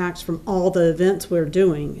overtaxed from all the events we're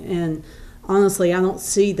doing, and honestly, I don't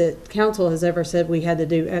see that council has ever said we had to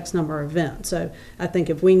do X number of events. So I think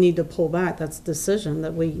if we need to pull back, that's a decision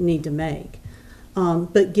that we need to make.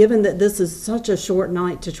 But given that this is such a short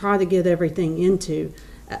night to try to get everything into,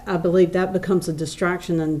 I believe that becomes a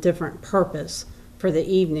distraction and a different purpose for the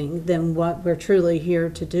evening than what we're truly here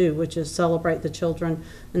to do, which is celebrate the children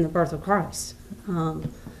and the birth of Christ,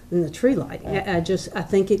 and the tree lighting. I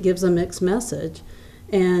think it gives a mixed message.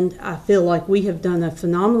 And I feel like we have done a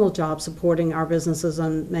phenomenal job supporting our businesses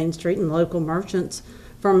on Main Street and local merchants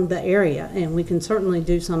from the area, and we can certainly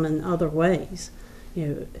do some in other ways. You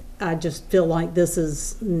know, I just feel like this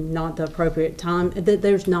is not the appropriate time, that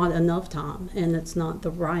there's not enough time, and it's not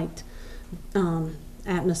the right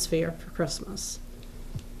atmosphere for Christmas.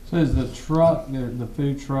 So is the truck, the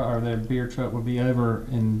food truck or the beer truck would be over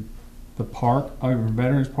in the park, over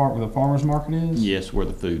Veterans Park where the farmer's market is? Yes, where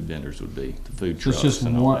the food vendors would be, the food So trucks it's just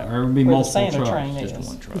and all one, that. or it would be Where the multiple Santa trucks? train Just is.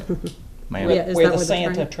 one truck. Ma'am? Yeah, is Where that the where the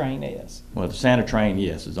Santa train- train is. Well, the Santa train,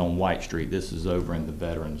 yes, is on White Street. This is over in the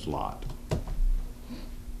Veterans lot.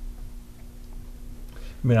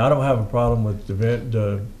 I mean, I don't have a problem with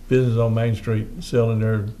the business on Main Street selling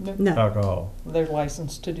their No. alcohol. They're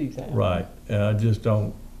licensed to do that. Right, and I just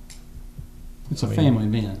don't, It's a I mean-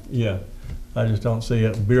 family event. yeah, I just don't see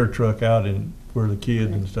a beer truck out in where the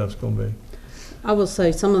kids and stuff's gonna be. I will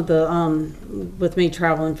say some of the, with me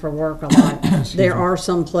traveling for work a lot, there are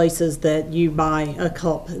some places that you buy a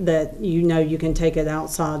cup that you know you can take it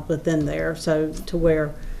outside within there. So to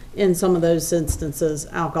where in some of those instances,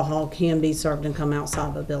 alcohol can be served and come outside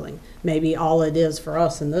of a building. Maybe all it is for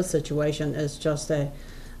us in this situation is just a,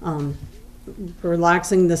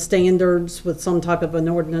 relaxing the standards with some type of an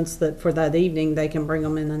ordinance that for that evening, they can bring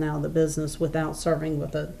them in and out of the business without serving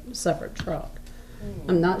with a separate truck.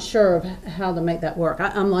 I'm not sure of how to make that work.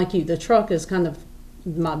 I'm like you, the truck is kind of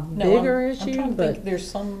my No, bigger I'm issue, trying to but think,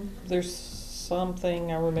 there's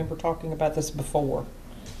something, I remember talking about this before,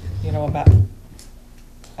 you know, about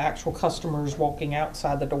actual customers walking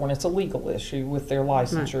outside the door, and it's a legal issue with their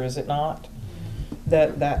licensure, is it not?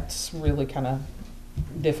 That's really kind of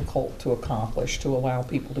difficult to accomplish, to allow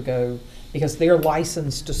people to go, because they're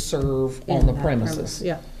licensed to serve on in the that premises.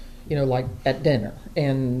 Yeah, You know, like at dinner,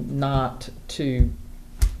 and not to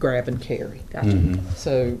grab and carry. gotcha.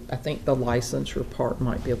 So I think the licensure part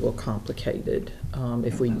might be a little complicated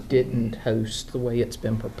if we didn't host the way it's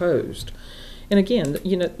been proposed. And again,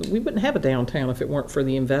 you know, we wouldn't have a downtown if it weren't for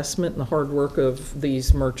the investment and the hard work of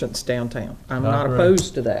these merchants downtown. I'm not Right.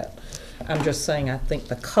 opposed to that. I'm just saying I think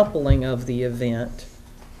the coupling of the event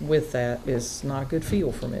with that is not a good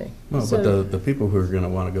feel for me. No, So- but the people who are gonna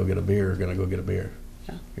wanna go get a beer are gonna go get a beer.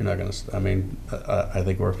 Yeah. You're not gonna, I mean, I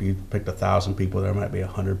think where if you picked 1,000 people, there might be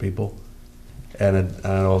 100 people. And I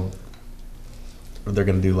know they're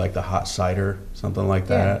gonna do like the hot cider, something like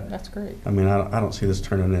Yeah, that. that's great. I mean, I don't see this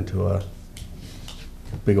turning into a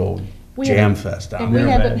big old We jam haven't- fest And down we there.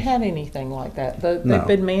 haven't had anything like that. They've No.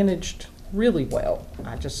 been managed really well.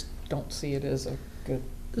 I just don't see it as a good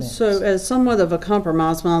mix. So as somewhat of a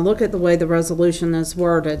compromise, when I look at the way the resolution is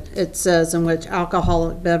worded, it says in which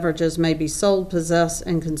alcoholic beverages may be sold, possessed,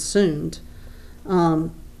 and consumed.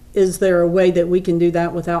 Is there a way that we can do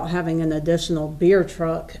that without having an additional beer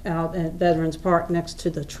truck out at Veterans Park next to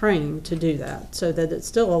the train to do that? So that it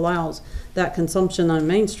still allows that consumption on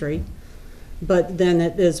Main Street, but then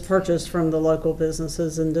it is purchased from the local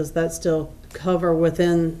businesses, and does that still cover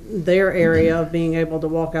within their area of being able to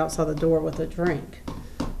walk outside the door with a drink?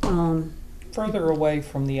 Further away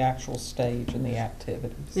from the actual stage and the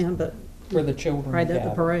activities, Yeah, but where the children right at the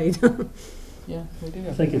gather. parade. Yeah, we do.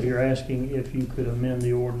 I think if you're asking if you could amend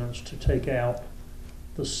the ordinance to take out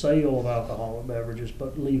the sale of alcoholic beverages,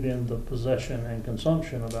 but leave in the possession and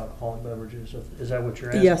consumption of alcoholic beverages, is that what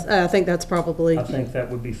you're asking? Yes, I think that's probably, I think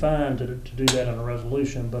that would be fine to do that in a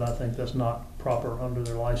resolution, but I think that's not proper under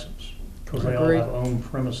their license, because they all Agreed. have own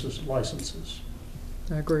premises licenses.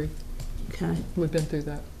 I agree. okay, We've been through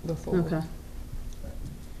that before. okay.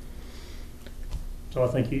 So I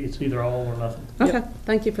think it's either all or nothing. Okay,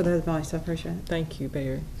 thank you for the advice, I appreciate it. Thank you,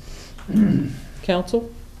 Barry. Council?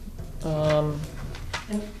 And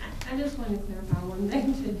I just want to clarify one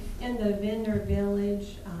thing, in the vendor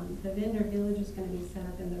village is going to be set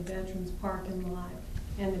up in the Veterans Parking Lot,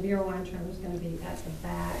 and the beer wine trailer is going to be at the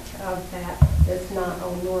back of that. It's not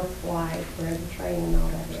on North White where the train and all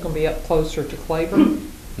that It's is. going to be up closer to Claiborne.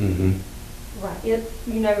 Mm-hmm. Right,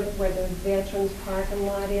 you know where the Veterans Parking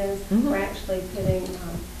Lot is? Mhm. We're actually putting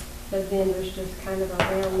the vendors just kind of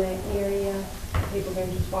around that area. People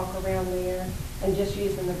can just walk around there and just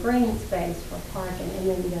using the green space for parking, and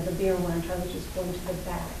then, the beer and wine trailer just going to the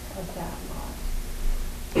back of that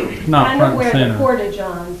lot. Not Kind front of and where the center.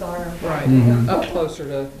 porta-johns are. Right, Mhm. up closer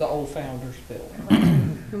to the old Founders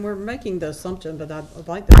Building. And we're making the assumption, but I'd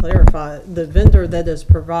like to clarify, the vendor that is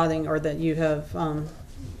providing, or that you have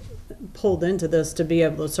pulled into this to be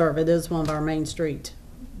able to serve, it is one of our Main Street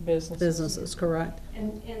businesses. businesses, correct?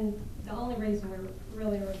 And the only reason we're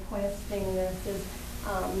really requesting this is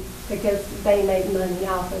because they make money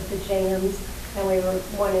off of the jams, and we were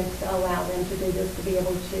wanting to allow them to do this to be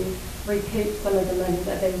able to recoup some of the money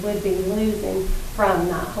that they would be losing from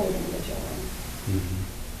not holding the jams. Mhm.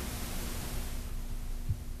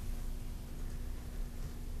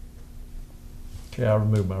 Okay, I'll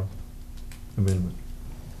remove my amendment.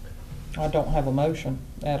 I don't have a motion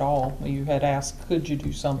at all. You had asked, could you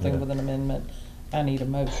do something Yeah. with an amendment? I need a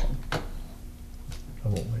motion. I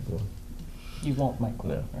won't make one. You won't make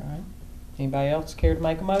one, No. all right? Anybody else care to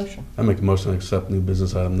make a motion? I make a motion to accept new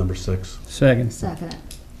business item number 6. Second. Second.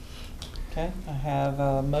 Okay, I have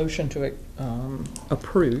a motion to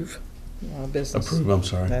approve business. Approve, I'm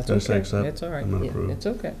sorry. That's Did I say okay. accept? It's all right. I meant Yeah, approve. it's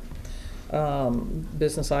okay.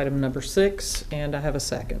 Business item number 6, and I have a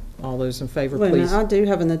second. All those in favor, Wait a minute, please. I do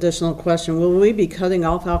have an additional question. Will we be cutting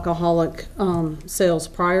off alcoholic sales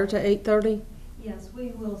prior to 8:30? Yes,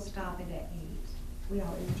 we will stop it at 8. We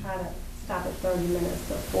always try to stop it 30 minutes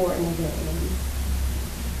before an event ends.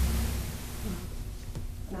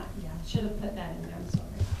 Yeah, I should have put that in there, I'm sorry.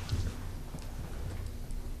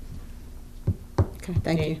 Okay,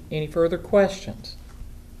 thank you. Any further questions?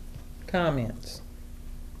 Comments?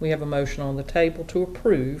 We have a motion on the table to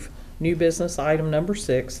approve new business item number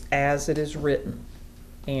 6 as it is written.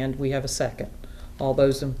 And we have a second. All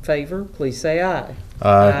those in favor, please say aye.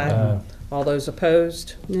 Aye. All those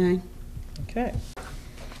opposed? Nay. Okay.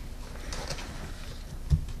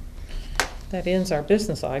 That ends our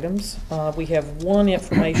business items. We have one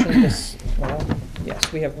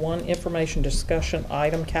we have one information discussion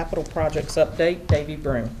item, capital projects update. Davy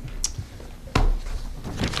Broom.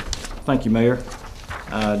 Thank you, Mayor.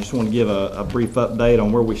 I just want to give a brief update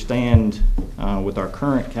on where we stand with our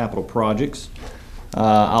current capital projects.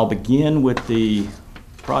 I'll begin with the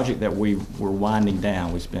project that we were winding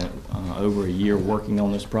down. We spent over a year working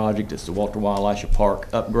on this project. It's the Walter Y. Elisha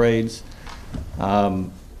Park upgrades.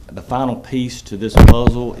 The final piece to this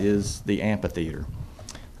puzzle is the amphitheater.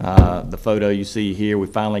 The photo you see here, we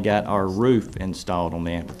finally got our roof installed on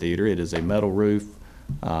the amphitheater. It is a metal roof.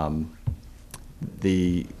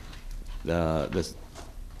 The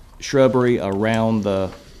shrubbery around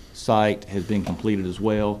the site has been completed as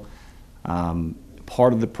well.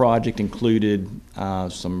 Part of the project included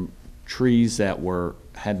some trees that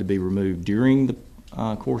had to be removed during the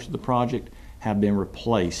course of the project, have been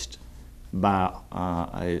replaced by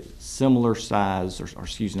a similar size, or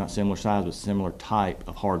excuse me, not similar size, but similar type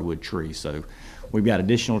of hardwood tree. So we've got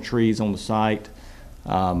additional trees on the site.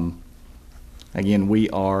 Again, we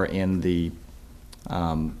are in the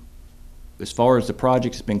as far as the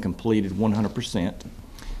project has been completed 100%.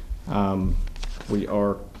 We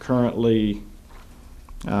are currently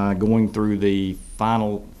going through the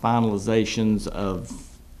finalizations of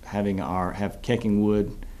have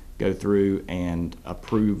Keckingwood go through and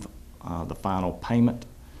approve the final payment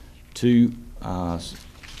to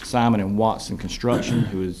Simon & Watson Construction,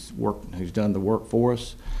 who's done the work for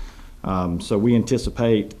us. So we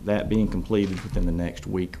anticipate that being completed within the next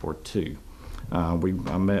week or two. I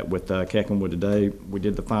met with Keckingwood today. We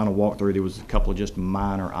did the final walkthrough. There was a couple of just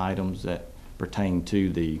minor items that pertain to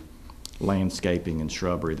the landscaping and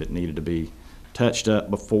shrubbery that needed to be touched up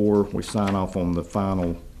before we sign off on the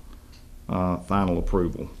final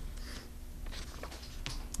approval.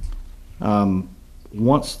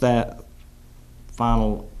 Once that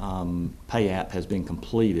final pay app has been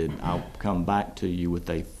completed, I'll come back to you with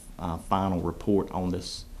a final report on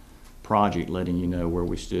this project, letting you know where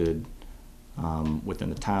we stood within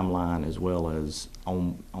the timeline as well as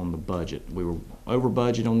on the budget. We were over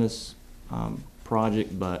budget on this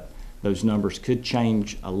project, but those numbers could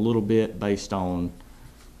change a little bit based on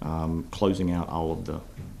closing out all of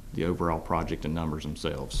the overall project and numbers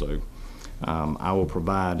themselves. So I will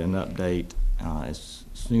provide an update as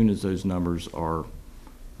soon as those numbers are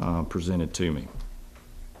presented to me.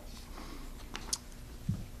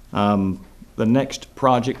 The next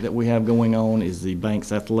project that we have going on is the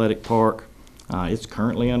Banks Athletic Park. It's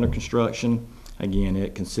currently under construction. Again,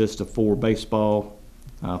 it consists of 4 baseball,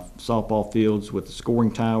 softball fields with a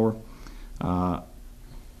scoring tower,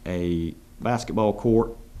 a basketball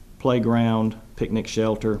court, playground, picnic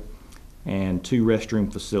shelter, and 2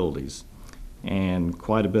 restroom facilities, and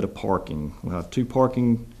quite a bit of parking. We'll have 2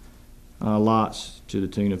 parking lots to the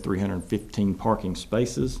tune of 315 parking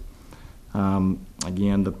spaces.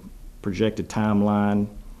 Again, the projected timeline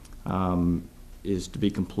is to be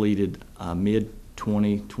completed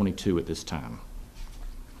mid-2022 at this time.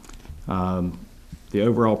 The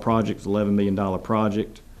overall project is an $11 million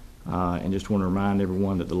project, and just want to remind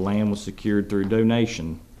everyone that the land was secured through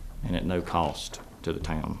donation and at no cost. to the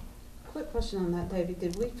town. Quick question on that, David.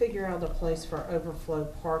 Did we figure out a place for overflow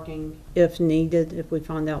parking if needed, if we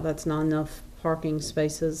find out that's not enough parking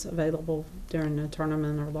spaces available during a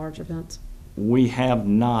tournament or large events? We have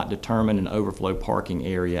not determined an overflow parking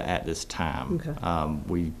area at this time.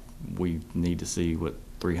 Okay. We need to see what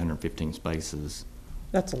 315 spaces,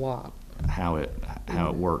 That's a lot. how it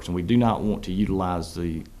works, and we do not want to utilize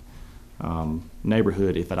the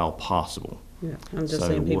neighborhood if at all possible. Yeah, I'm just So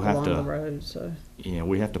seeing we'll people have on to- the road, so. You know,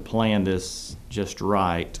 we have to plan this just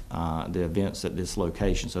right, the events at this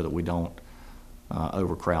location, so that we don't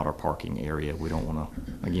overcrowd our parking area. We don't want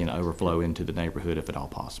to, again, overflow into the neighborhood if at all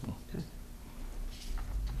possible. Okay.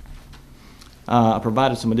 I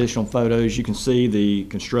provided some additional photos. You can see the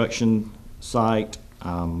construction site.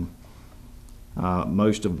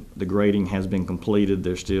 Most of the grading has been completed.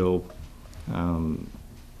 They're still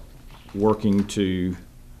working to,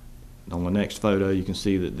 on the next photo, you can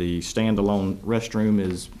see that the standalone restroom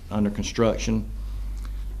is under construction,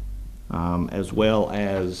 as well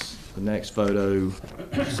as the next photo,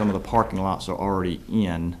 some of the parking lots are already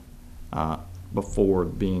in before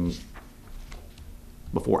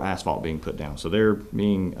asphalt being put down. So they're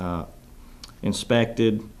being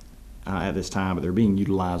inspected at this time, but they're being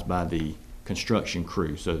utilized by the construction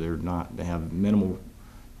crew. So they have minimal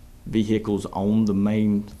vehicles on the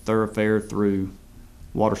main thoroughfare through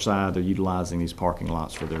Waterside. They're utilizing these parking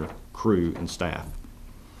lots for their crew and staff.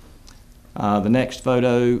 The next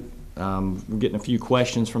photo, we're getting a few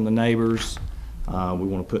questions from the neighbors. We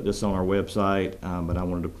want to put this on our website, but I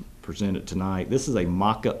wanted to present it tonight. This is a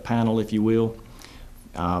mock-up panel, if you will,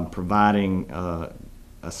 providing a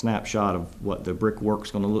snapshot of what the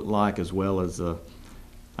brickwork's going to look like, as well as the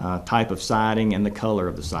type of siding and the color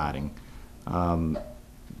of the siding.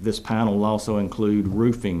 This panel will also include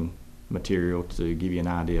roofing material to give you an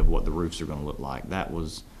idea of what the roofs are going to look like. That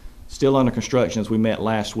was still under construction as we met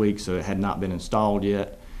last week, so it had not been installed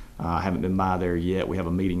yet. I haven't been by there yet. We have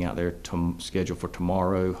a meeting out there scheduled for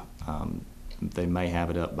tomorrow. They may have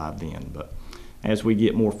it up by then, but as we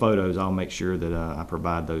get more photos, I'll make sure that I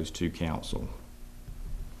provide those to council.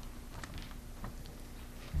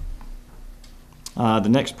 The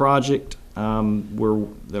next project that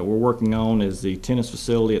we're working on is the tennis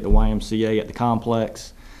facility at the YMCA at the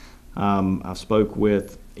complex. I spoke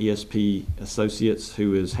with ESP Associates,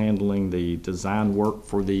 who is handling the design work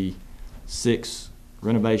for the 6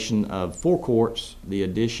 renovation of 4 courts, the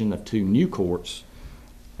addition of 2 new courts,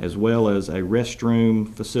 as well as a restroom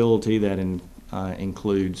facility that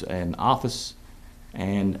includes an office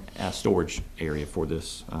and a storage area for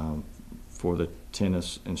this for the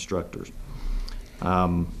tennis instructors.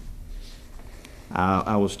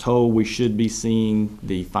 I was told we should be seeing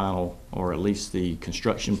the final, or at least the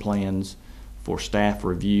construction plans for staff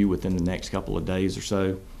review within the next couple of days or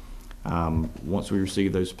so. Once we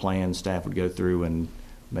receive those plans, staff would go through and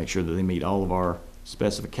make sure that they meet all of our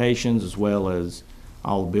specifications as well as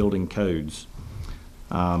all building codes.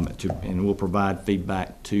 And we'll provide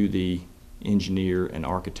feedback to the engineer and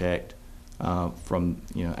architect from,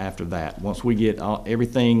 after that. Once we get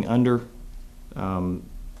everything under,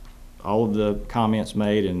 all of the comments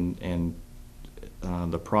made and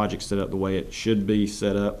the project set up the way it should be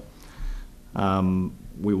set up,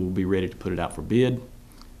 we will be ready to put it out for bid.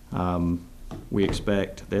 We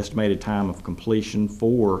expect the estimated time of completion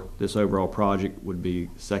for this overall project would be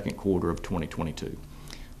second quarter of 2022.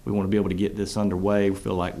 We want to be able to get this underway. We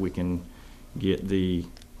feel like we can get the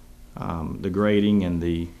grading and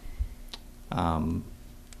the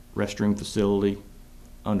restroom facility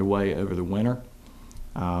underway over the winter.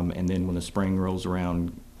 And then when the spring rolls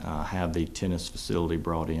around, have the tennis facility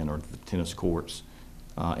brought in, or the tennis courts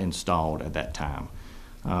installed at that time.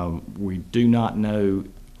 We do not know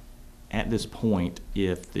at this point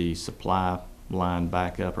if the supply line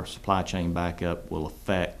backup or supply chain backup will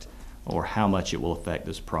affect, or how much it will affect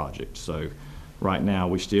this project. So right now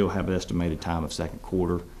we still have an estimated time of second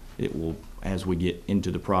quarter. It will, as we get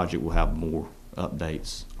into the project, we'll have more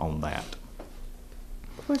updates on that.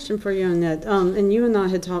 Question for you on that, and you and I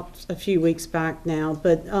had talked a few weeks back now,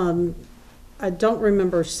 but I don't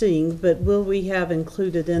remember seeing, but will we have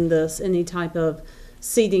included in this any type of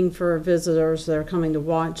seating for visitors that are coming to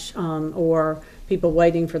watch, or people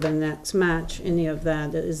waiting for the next match, any of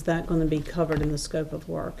that? Is that going to be covered in the scope of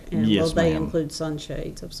work? And Yes, will they ma'am. include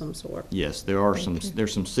sunshades of some sort? Yes, there's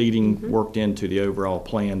some seating worked into the overall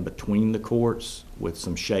plan between the courts with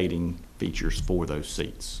some shading features for those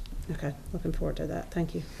seats. Okay, looking forward to that.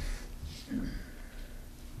 Thank you.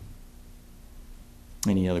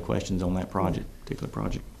 Any other questions on that particular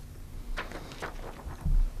project?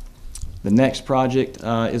 The next project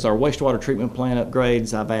is our wastewater treatment plant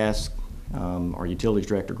upgrades. I've asked our Utilities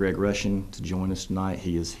Director, Greg Rushing, to join us tonight.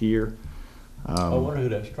 He is here. I wonder who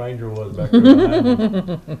that stranger was back there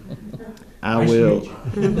behind me. I will.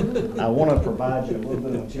 I want to provide you a little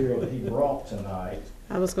bit of material that he brought tonight.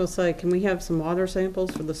 I was gonna say, can we have some water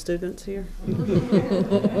samples for the students here? You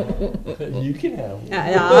can have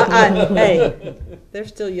one. Hey, they're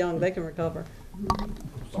still young, they can recover.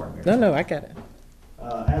 Sorry, Mary. No, I got it.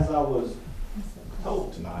 As I was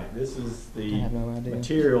told tonight, this is I the have no idea.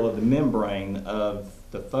 material of the membrane of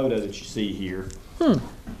the photo that you see here.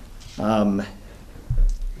 And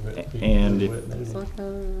It's like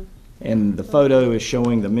and the photo is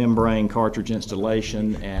showing the membrane cartridge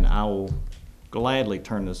installation, and I will gladly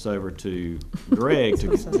turn this over to Greg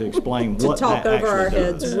to explain to what talk that over our actually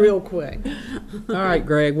heads does. real quick. All right,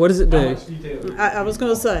 Greg, what does it do? I was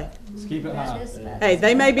gonna say, Let's keep it high. hey,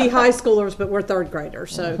 they may be high schoolers, but we're third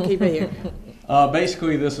graders, so keep it here.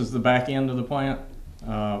 Basically, this is the back end of the plant.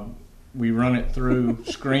 We run it through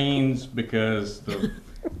screens because the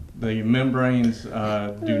membranes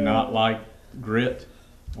do not like grit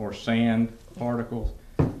or sand particles.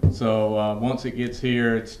 So once it gets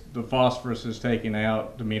here, the phosphorus is taken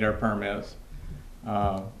out to meet our permits,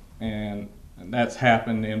 and that's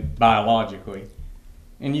happened biologically.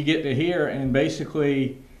 And you get to here, and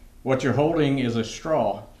basically what you're holding is a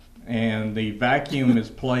straw, and the vacuum is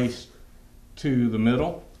placed to the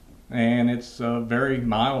middle, and it's a very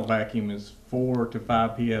mild vacuum, it's 4 to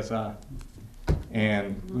 5 psi,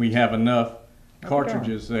 and we have enough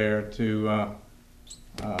cartridges there to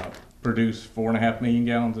produce 4.5 million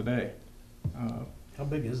gallons a day. How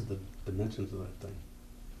big is the dimensions of that thing?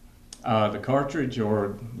 The cartridge,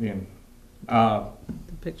 or The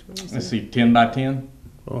picture. let's see, 10 by 10,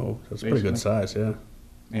 Oh, that's a pretty good Basically. size, yeah.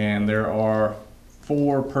 and there are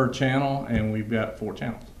 4 per channel, and we've got 4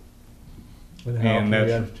 channels. And how And often do you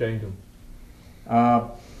that's- have to change them?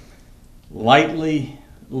 Lightly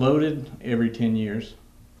loaded every 10 years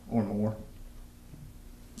or more.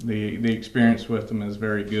 The experience with them is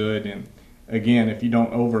very good, and again, if you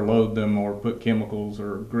don't overload them or put chemicals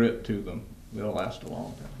or grit to them, they'll last a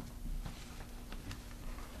long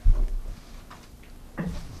time.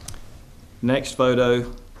 Next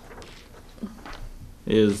photo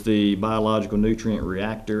is the biological nutrient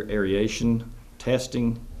reactor aeration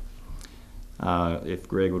testing. If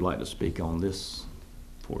Greg would like to speak on this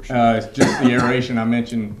portion. It's just the aeration. I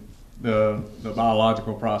mentioned the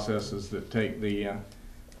biological processes that take the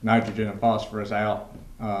nitrogen and phosphorus out.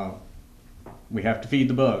 We have to feed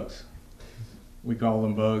the bugs. We call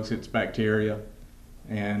them bugs, it's bacteria,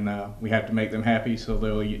 and we have to make them happy so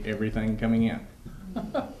they'll eat everything coming in.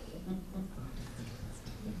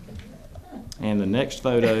 And the next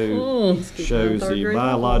photo shows the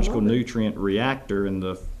biological nutrient reactor in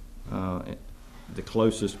the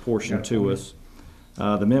closest portion to us.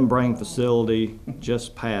 The membrane facility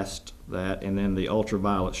just past that, and then the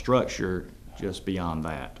ultraviolet structure just beyond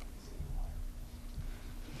that.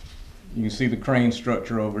 You can see the crane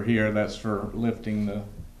structure over here. That's for lifting the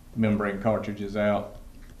membrane cartridges out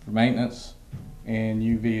for maintenance. And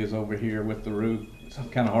UV is over here with the roof. It's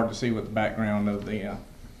kind of hard to see with the background of the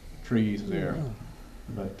trees there.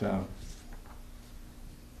 But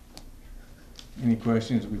any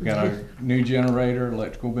questions? We've got our new generator,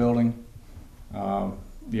 electrical building.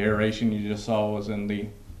 The aeration you just saw was in the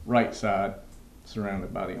right side,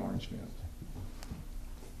 surrounded by the orange fence.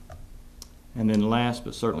 And then last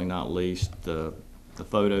but certainly not least, the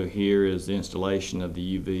photo here is the installation of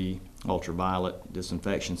the UV ultraviolet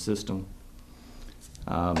disinfection system.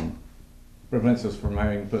 Prevents us from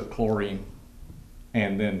having to put chlorine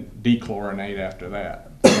and then dechlorinate after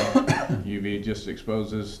that. UV just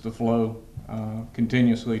exposes the flow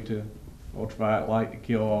continuously to ultraviolet light to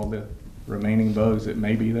kill all the remaining bugs that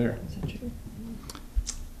may be there.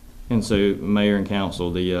 And so, Mayor and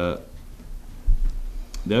Council, the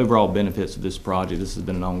overall benefits of this project, this has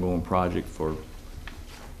been an ongoing project for a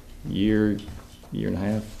year and a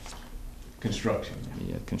half. Construction.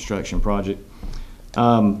 Yeah, construction project.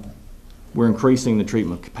 We're increasing the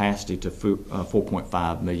treatment capacity to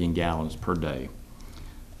 4.5 million gallons per day.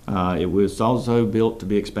 It was also built to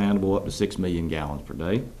be expandable up to 6 million gallons per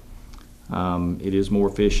day. It is more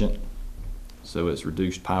efficient, so it's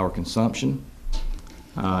reduced power consumption.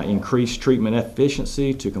 Increased treatment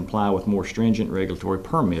efficiency to comply with more stringent regulatory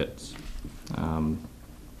permits,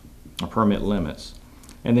 or permit limits.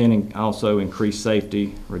 And then also increased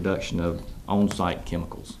safety, reduction of on-site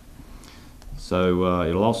chemicals. So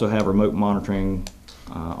it'll also have remote monitoring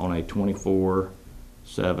on a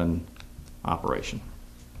 24/7 operation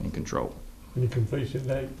and control. Any completion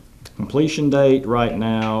date? Completion date right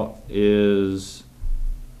now is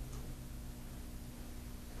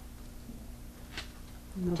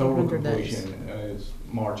Another Total 100 days. completion is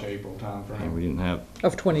March, April And timeframe. we didn't have,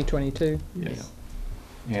 Of 2022. Yes.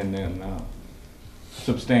 And then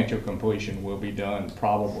substantial completion will be done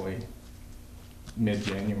probably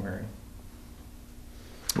mid-January.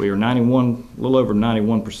 we are 91, a little over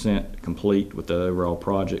 91% complete with the overall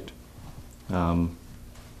project. And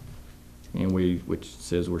which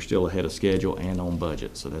says we're still ahead of schedule and on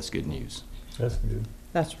budget, so that's good news. That's good.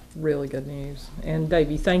 That's really good news. And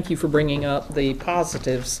Davey, thank you for bringing up the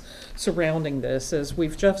positives surrounding this. As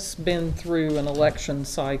we've just been through an election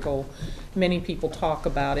cycle, many people talk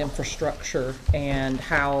about infrastructure and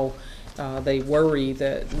how they worry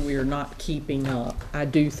that we're not keeping up. I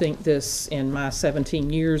do think this, in my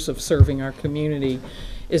 17 years of serving our community,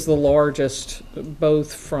 is the largest,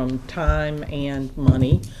 both from time and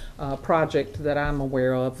money, project that I'm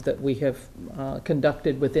aware of that we have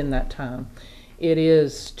conducted within that time. It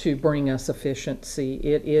is to bring us efficiency.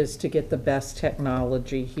 It is to get the best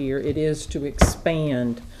technology here. It is to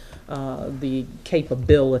expand the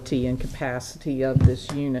capability and capacity of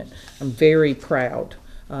this unit. I'm very proud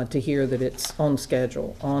to hear that it's on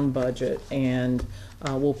schedule, on budget, and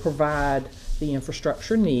will provide the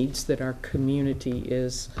infrastructure needs that our community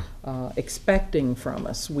is expecting from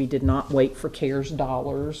us. We did not wait for CARES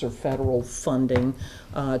dollars or federal funding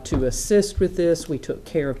to assist with this. We took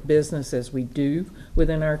care of business as we do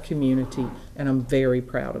within our community, and I'm very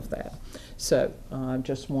proud of that. So I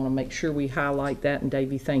just want to make sure we highlight that, and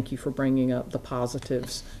Davey, thank you for bringing up the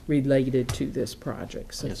positives related to this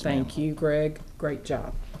project. So Yes, thank ma'am. you, Greg. Great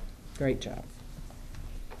job. Great job.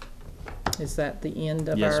 Is that the end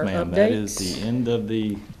of Yes, our ma'am, updates? that is the end of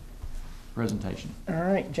the presentation. All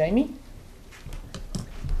right, Jamie?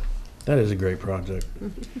 That is a great project.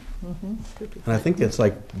 Mm-hmm. And I think it's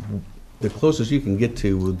like the closest you can get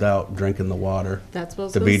to without drinking the water. That's what I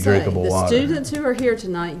was To going be to say. drinkable The water. students who are here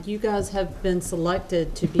tonight, you guys have been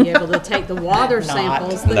selected to be able to take the water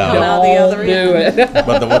samples that No. come out the other Don't do end. it.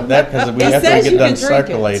 But because we It have to says get you done can drink it.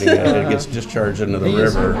 circulating it, it gets discharged into the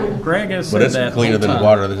river. Greg has But said it's that cleaner whole than the time.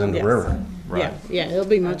 water that's in the Yes. river. Yeah, yeah, it'll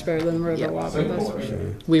be much better than the river water, that's for sure.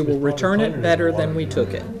 We will return it better than we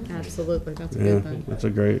took it. Absolutely, that's a Yeah, good thing. that's a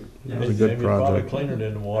good It's probably project. cleaner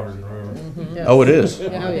than the water in the river. Yes. Oh, it is? Oh,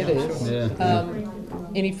 yeah, It is. sure.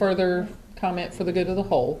 Any further comment for the good of the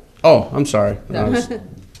whole? Oh, I'm sorry. No.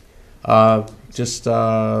 Just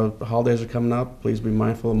holidays are coming up. Please be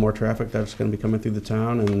mindful of more traffic that's going to be coming through the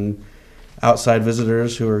town and outside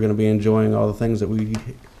visitors who are going to be enjoying all the things that we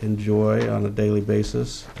enjoy on a daily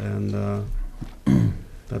basis. And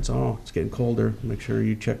that's all. It's getting colder. Make sure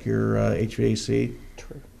you check your HVAC.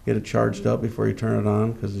 True. Get it charged up before you turn it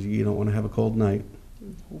on because you don't want to have a cold night.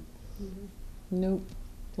 Nope.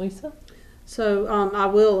 Lisa? So I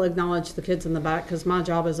will acknowledge the kids in the back because my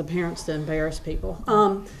job as a parent is to embarrass people.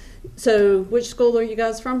 So which school are you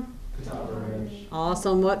guys from?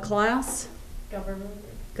 Awesome. What class?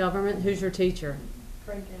 Government. Who's your teacher?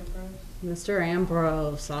 Frank Ambrose. Mr.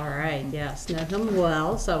 Ambrose. All right. Yes, know him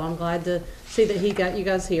well. So I'm glad to see that he got you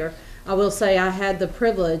guys here. I will say I had the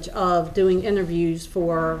privilege of doing interviews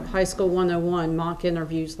for High School 101 mock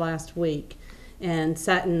interviews last week and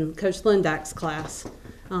sat in Coach Lindak's class.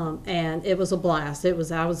 And it was a blast.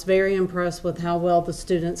 I was very impressed with how well the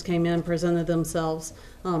students came in, presented themselves,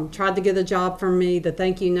 tried to get a job from me. The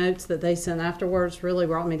thank you notes that they sent afterwards really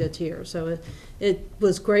brought me to tears. So it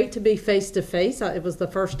was great to be face to face. It was the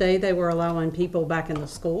first day they were allowing people back in the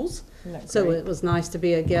schools. Isn't that So great? it was nice to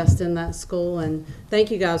be a guest in that school, and thank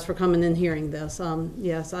you guys for coming and hearing this.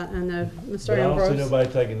 Yes, I know, Mr. But I don't see Ambrose. nobody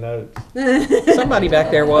taking notes. Somebody back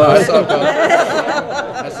there I was. saw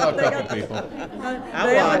a couple people.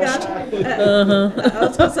 I watched. I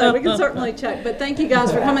was gonna say, we can certainly check, but thank you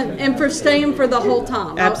guys for coming and for staying for the whole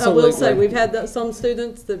time. I will say, Absolutely. we've had some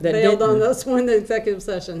students that That bailed on didn't. us when the executive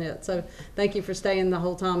session hit, so thank you for staying the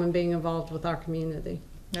whole time and being involved with our community.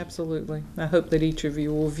 Absolutely. I hope that each of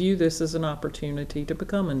you will view this as an opportunity to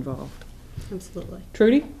become involved. Absolutely.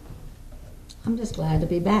 Trudy? I'm just glad to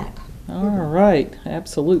be back. All right.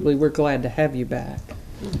 Absolutely. We're glad to have you back.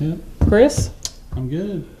 Yep. Chris? I'm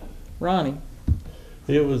good. Ronnie?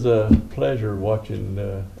 It was a pleasure watching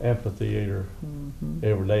the amphitheater.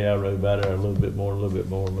 Every day I rode by there a little bit more, a little bit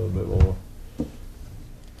more, a little bit more.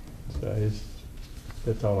 So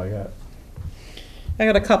that's all I got. I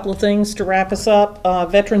got a couple of things to wrap us up.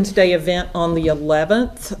 Veterans Day event on the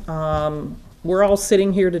 11th. We're all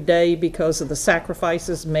sitting here today because of the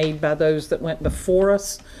sacrifices made by those that went before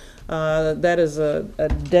us. That is a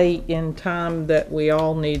date in time that we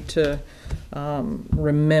all need to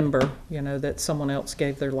remember, that someone else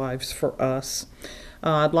gave their lives for us.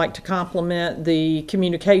 I'd like to compliment the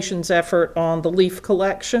communications effort on the leaf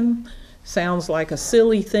collection. Sounds like a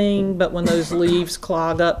silly thing, but when those leaves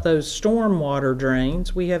clog up those stormwater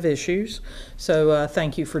drains, we have issues. So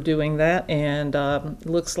thank you for doing that. And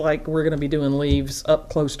looks like we're going to be doing leaves up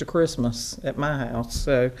close to Christmas at my house.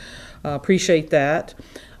 So appreciate that.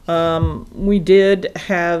 We did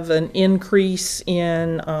have an increase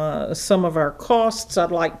in some of our costs.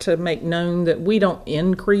 I'd like to make known that we don't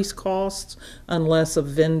increase costs unless a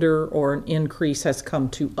vendor or an increase has come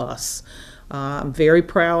to us. I'm very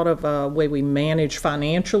proud of the way we manage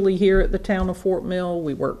financially here at the town of Fort Mill.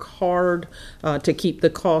 We work hard to keep the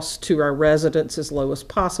costs to our residents as low as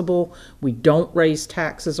possible. We don't raise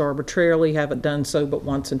taxes arbitrarily, haven't done so but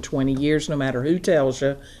once in 20 years, no matter who tells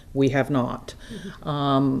you, we have not.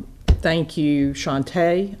 Thank you,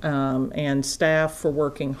 Shantae, and staff for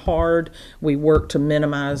working hard. We work to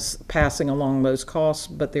minimize passing along those costs,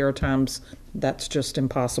 but there are times that's just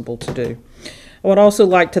impossible to do. I would also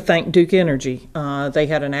like to thank Duke Energy. They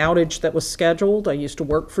had an outage that was scheduled. I used to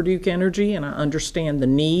work for Duke Energy, and I understand the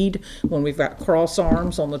need when we've got cross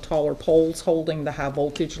arms on the taller poles holding the high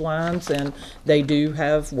voltage lines, and they do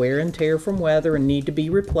have wear and tear from weather and need to be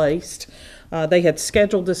replaced. They had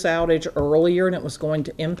scheduled this outage earlier, and it was going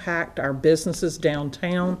to impact our businesses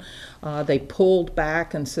downtown. They pulled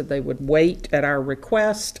back and said they would wait at our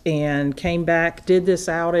request, and came back, did this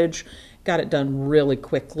outage, got it done really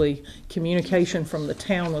quickly. Communication from the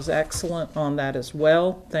town was excellent on that as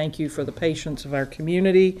well. Thank you for the patience of our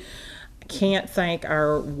community. Can't thank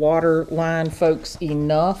our water line folks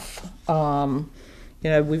enough. You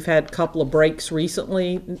know, we've had a couple of breaks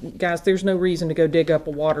recently. Guys, there's no reason to go dig up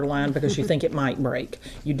a water line because you think it might break.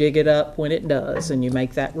 You dig it up when it does, and you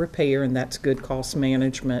make that repair, and that's good cost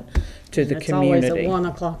management to the community. It's always at 1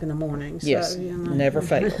 o'clock in the morning. So, Yes, you know. never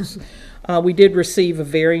fails. We did receive a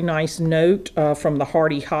very nice note from the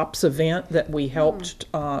Hardy Hops event that we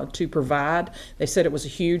helped to provide. They said it was a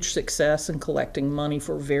huge success in collecting money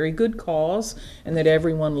for a very good cause, and that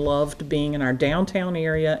everyone loved being in our downtown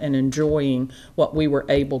area and enjoying what we were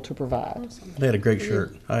able to provide. They had a great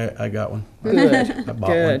shirt. I got one. Good, I bought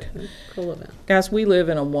good. one. Cool event. Guys, we live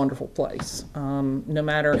in a wonderful place. No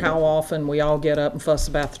matter how often we all get up and fuss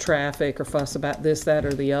about the traffic or fuss about this, that,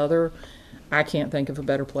 or the other, I can't think of a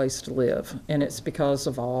better place to live. And it's because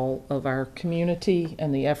of all of our community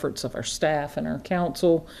and the efforts of our staff and our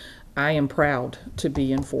council. I am proud to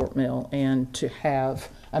be in Fort Mill and to have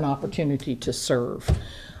an opportunity to serve.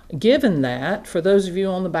 Given that, for those of you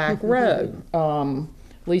on the back row,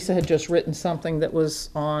 Lisa had just written something that was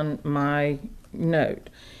on my note.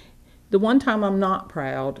 The one time I'm not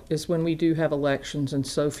proud is when we do have elections and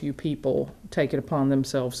so few people take it upon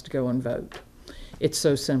themselves to go and vote. It's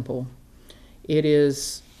so simple. It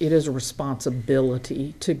is a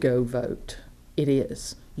responsibility to go vote. It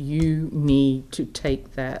is. You need to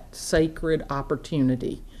take that sacred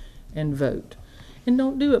opportunity and vote. And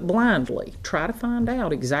don't do it blindly. Try to find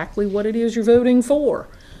out exactly what it is you're voting for.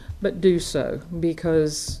 But do so,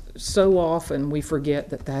 because so often we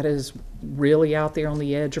forget that that is really out there on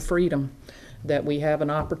the edge of freedom, that we have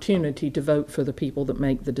an opportunity to vote for the people that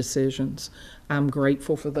make the decisions. I'm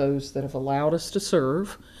grateful for those that have allowed us to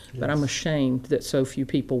serve, but I'm ashamed that so few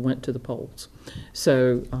people went to the polls.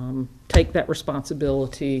 So take that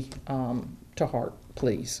responsibility to heart,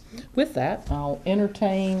 please. With that, I'll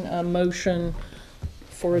entertain a motion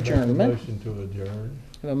for adjournment. Motion to adjourn.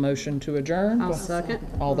 Have a motion to adjourn. I'll second.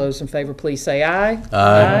 All those in favor, please say aye.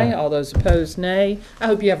 Aye. All those opposed, nay. I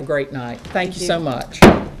hope you have a great night. Thank you so much.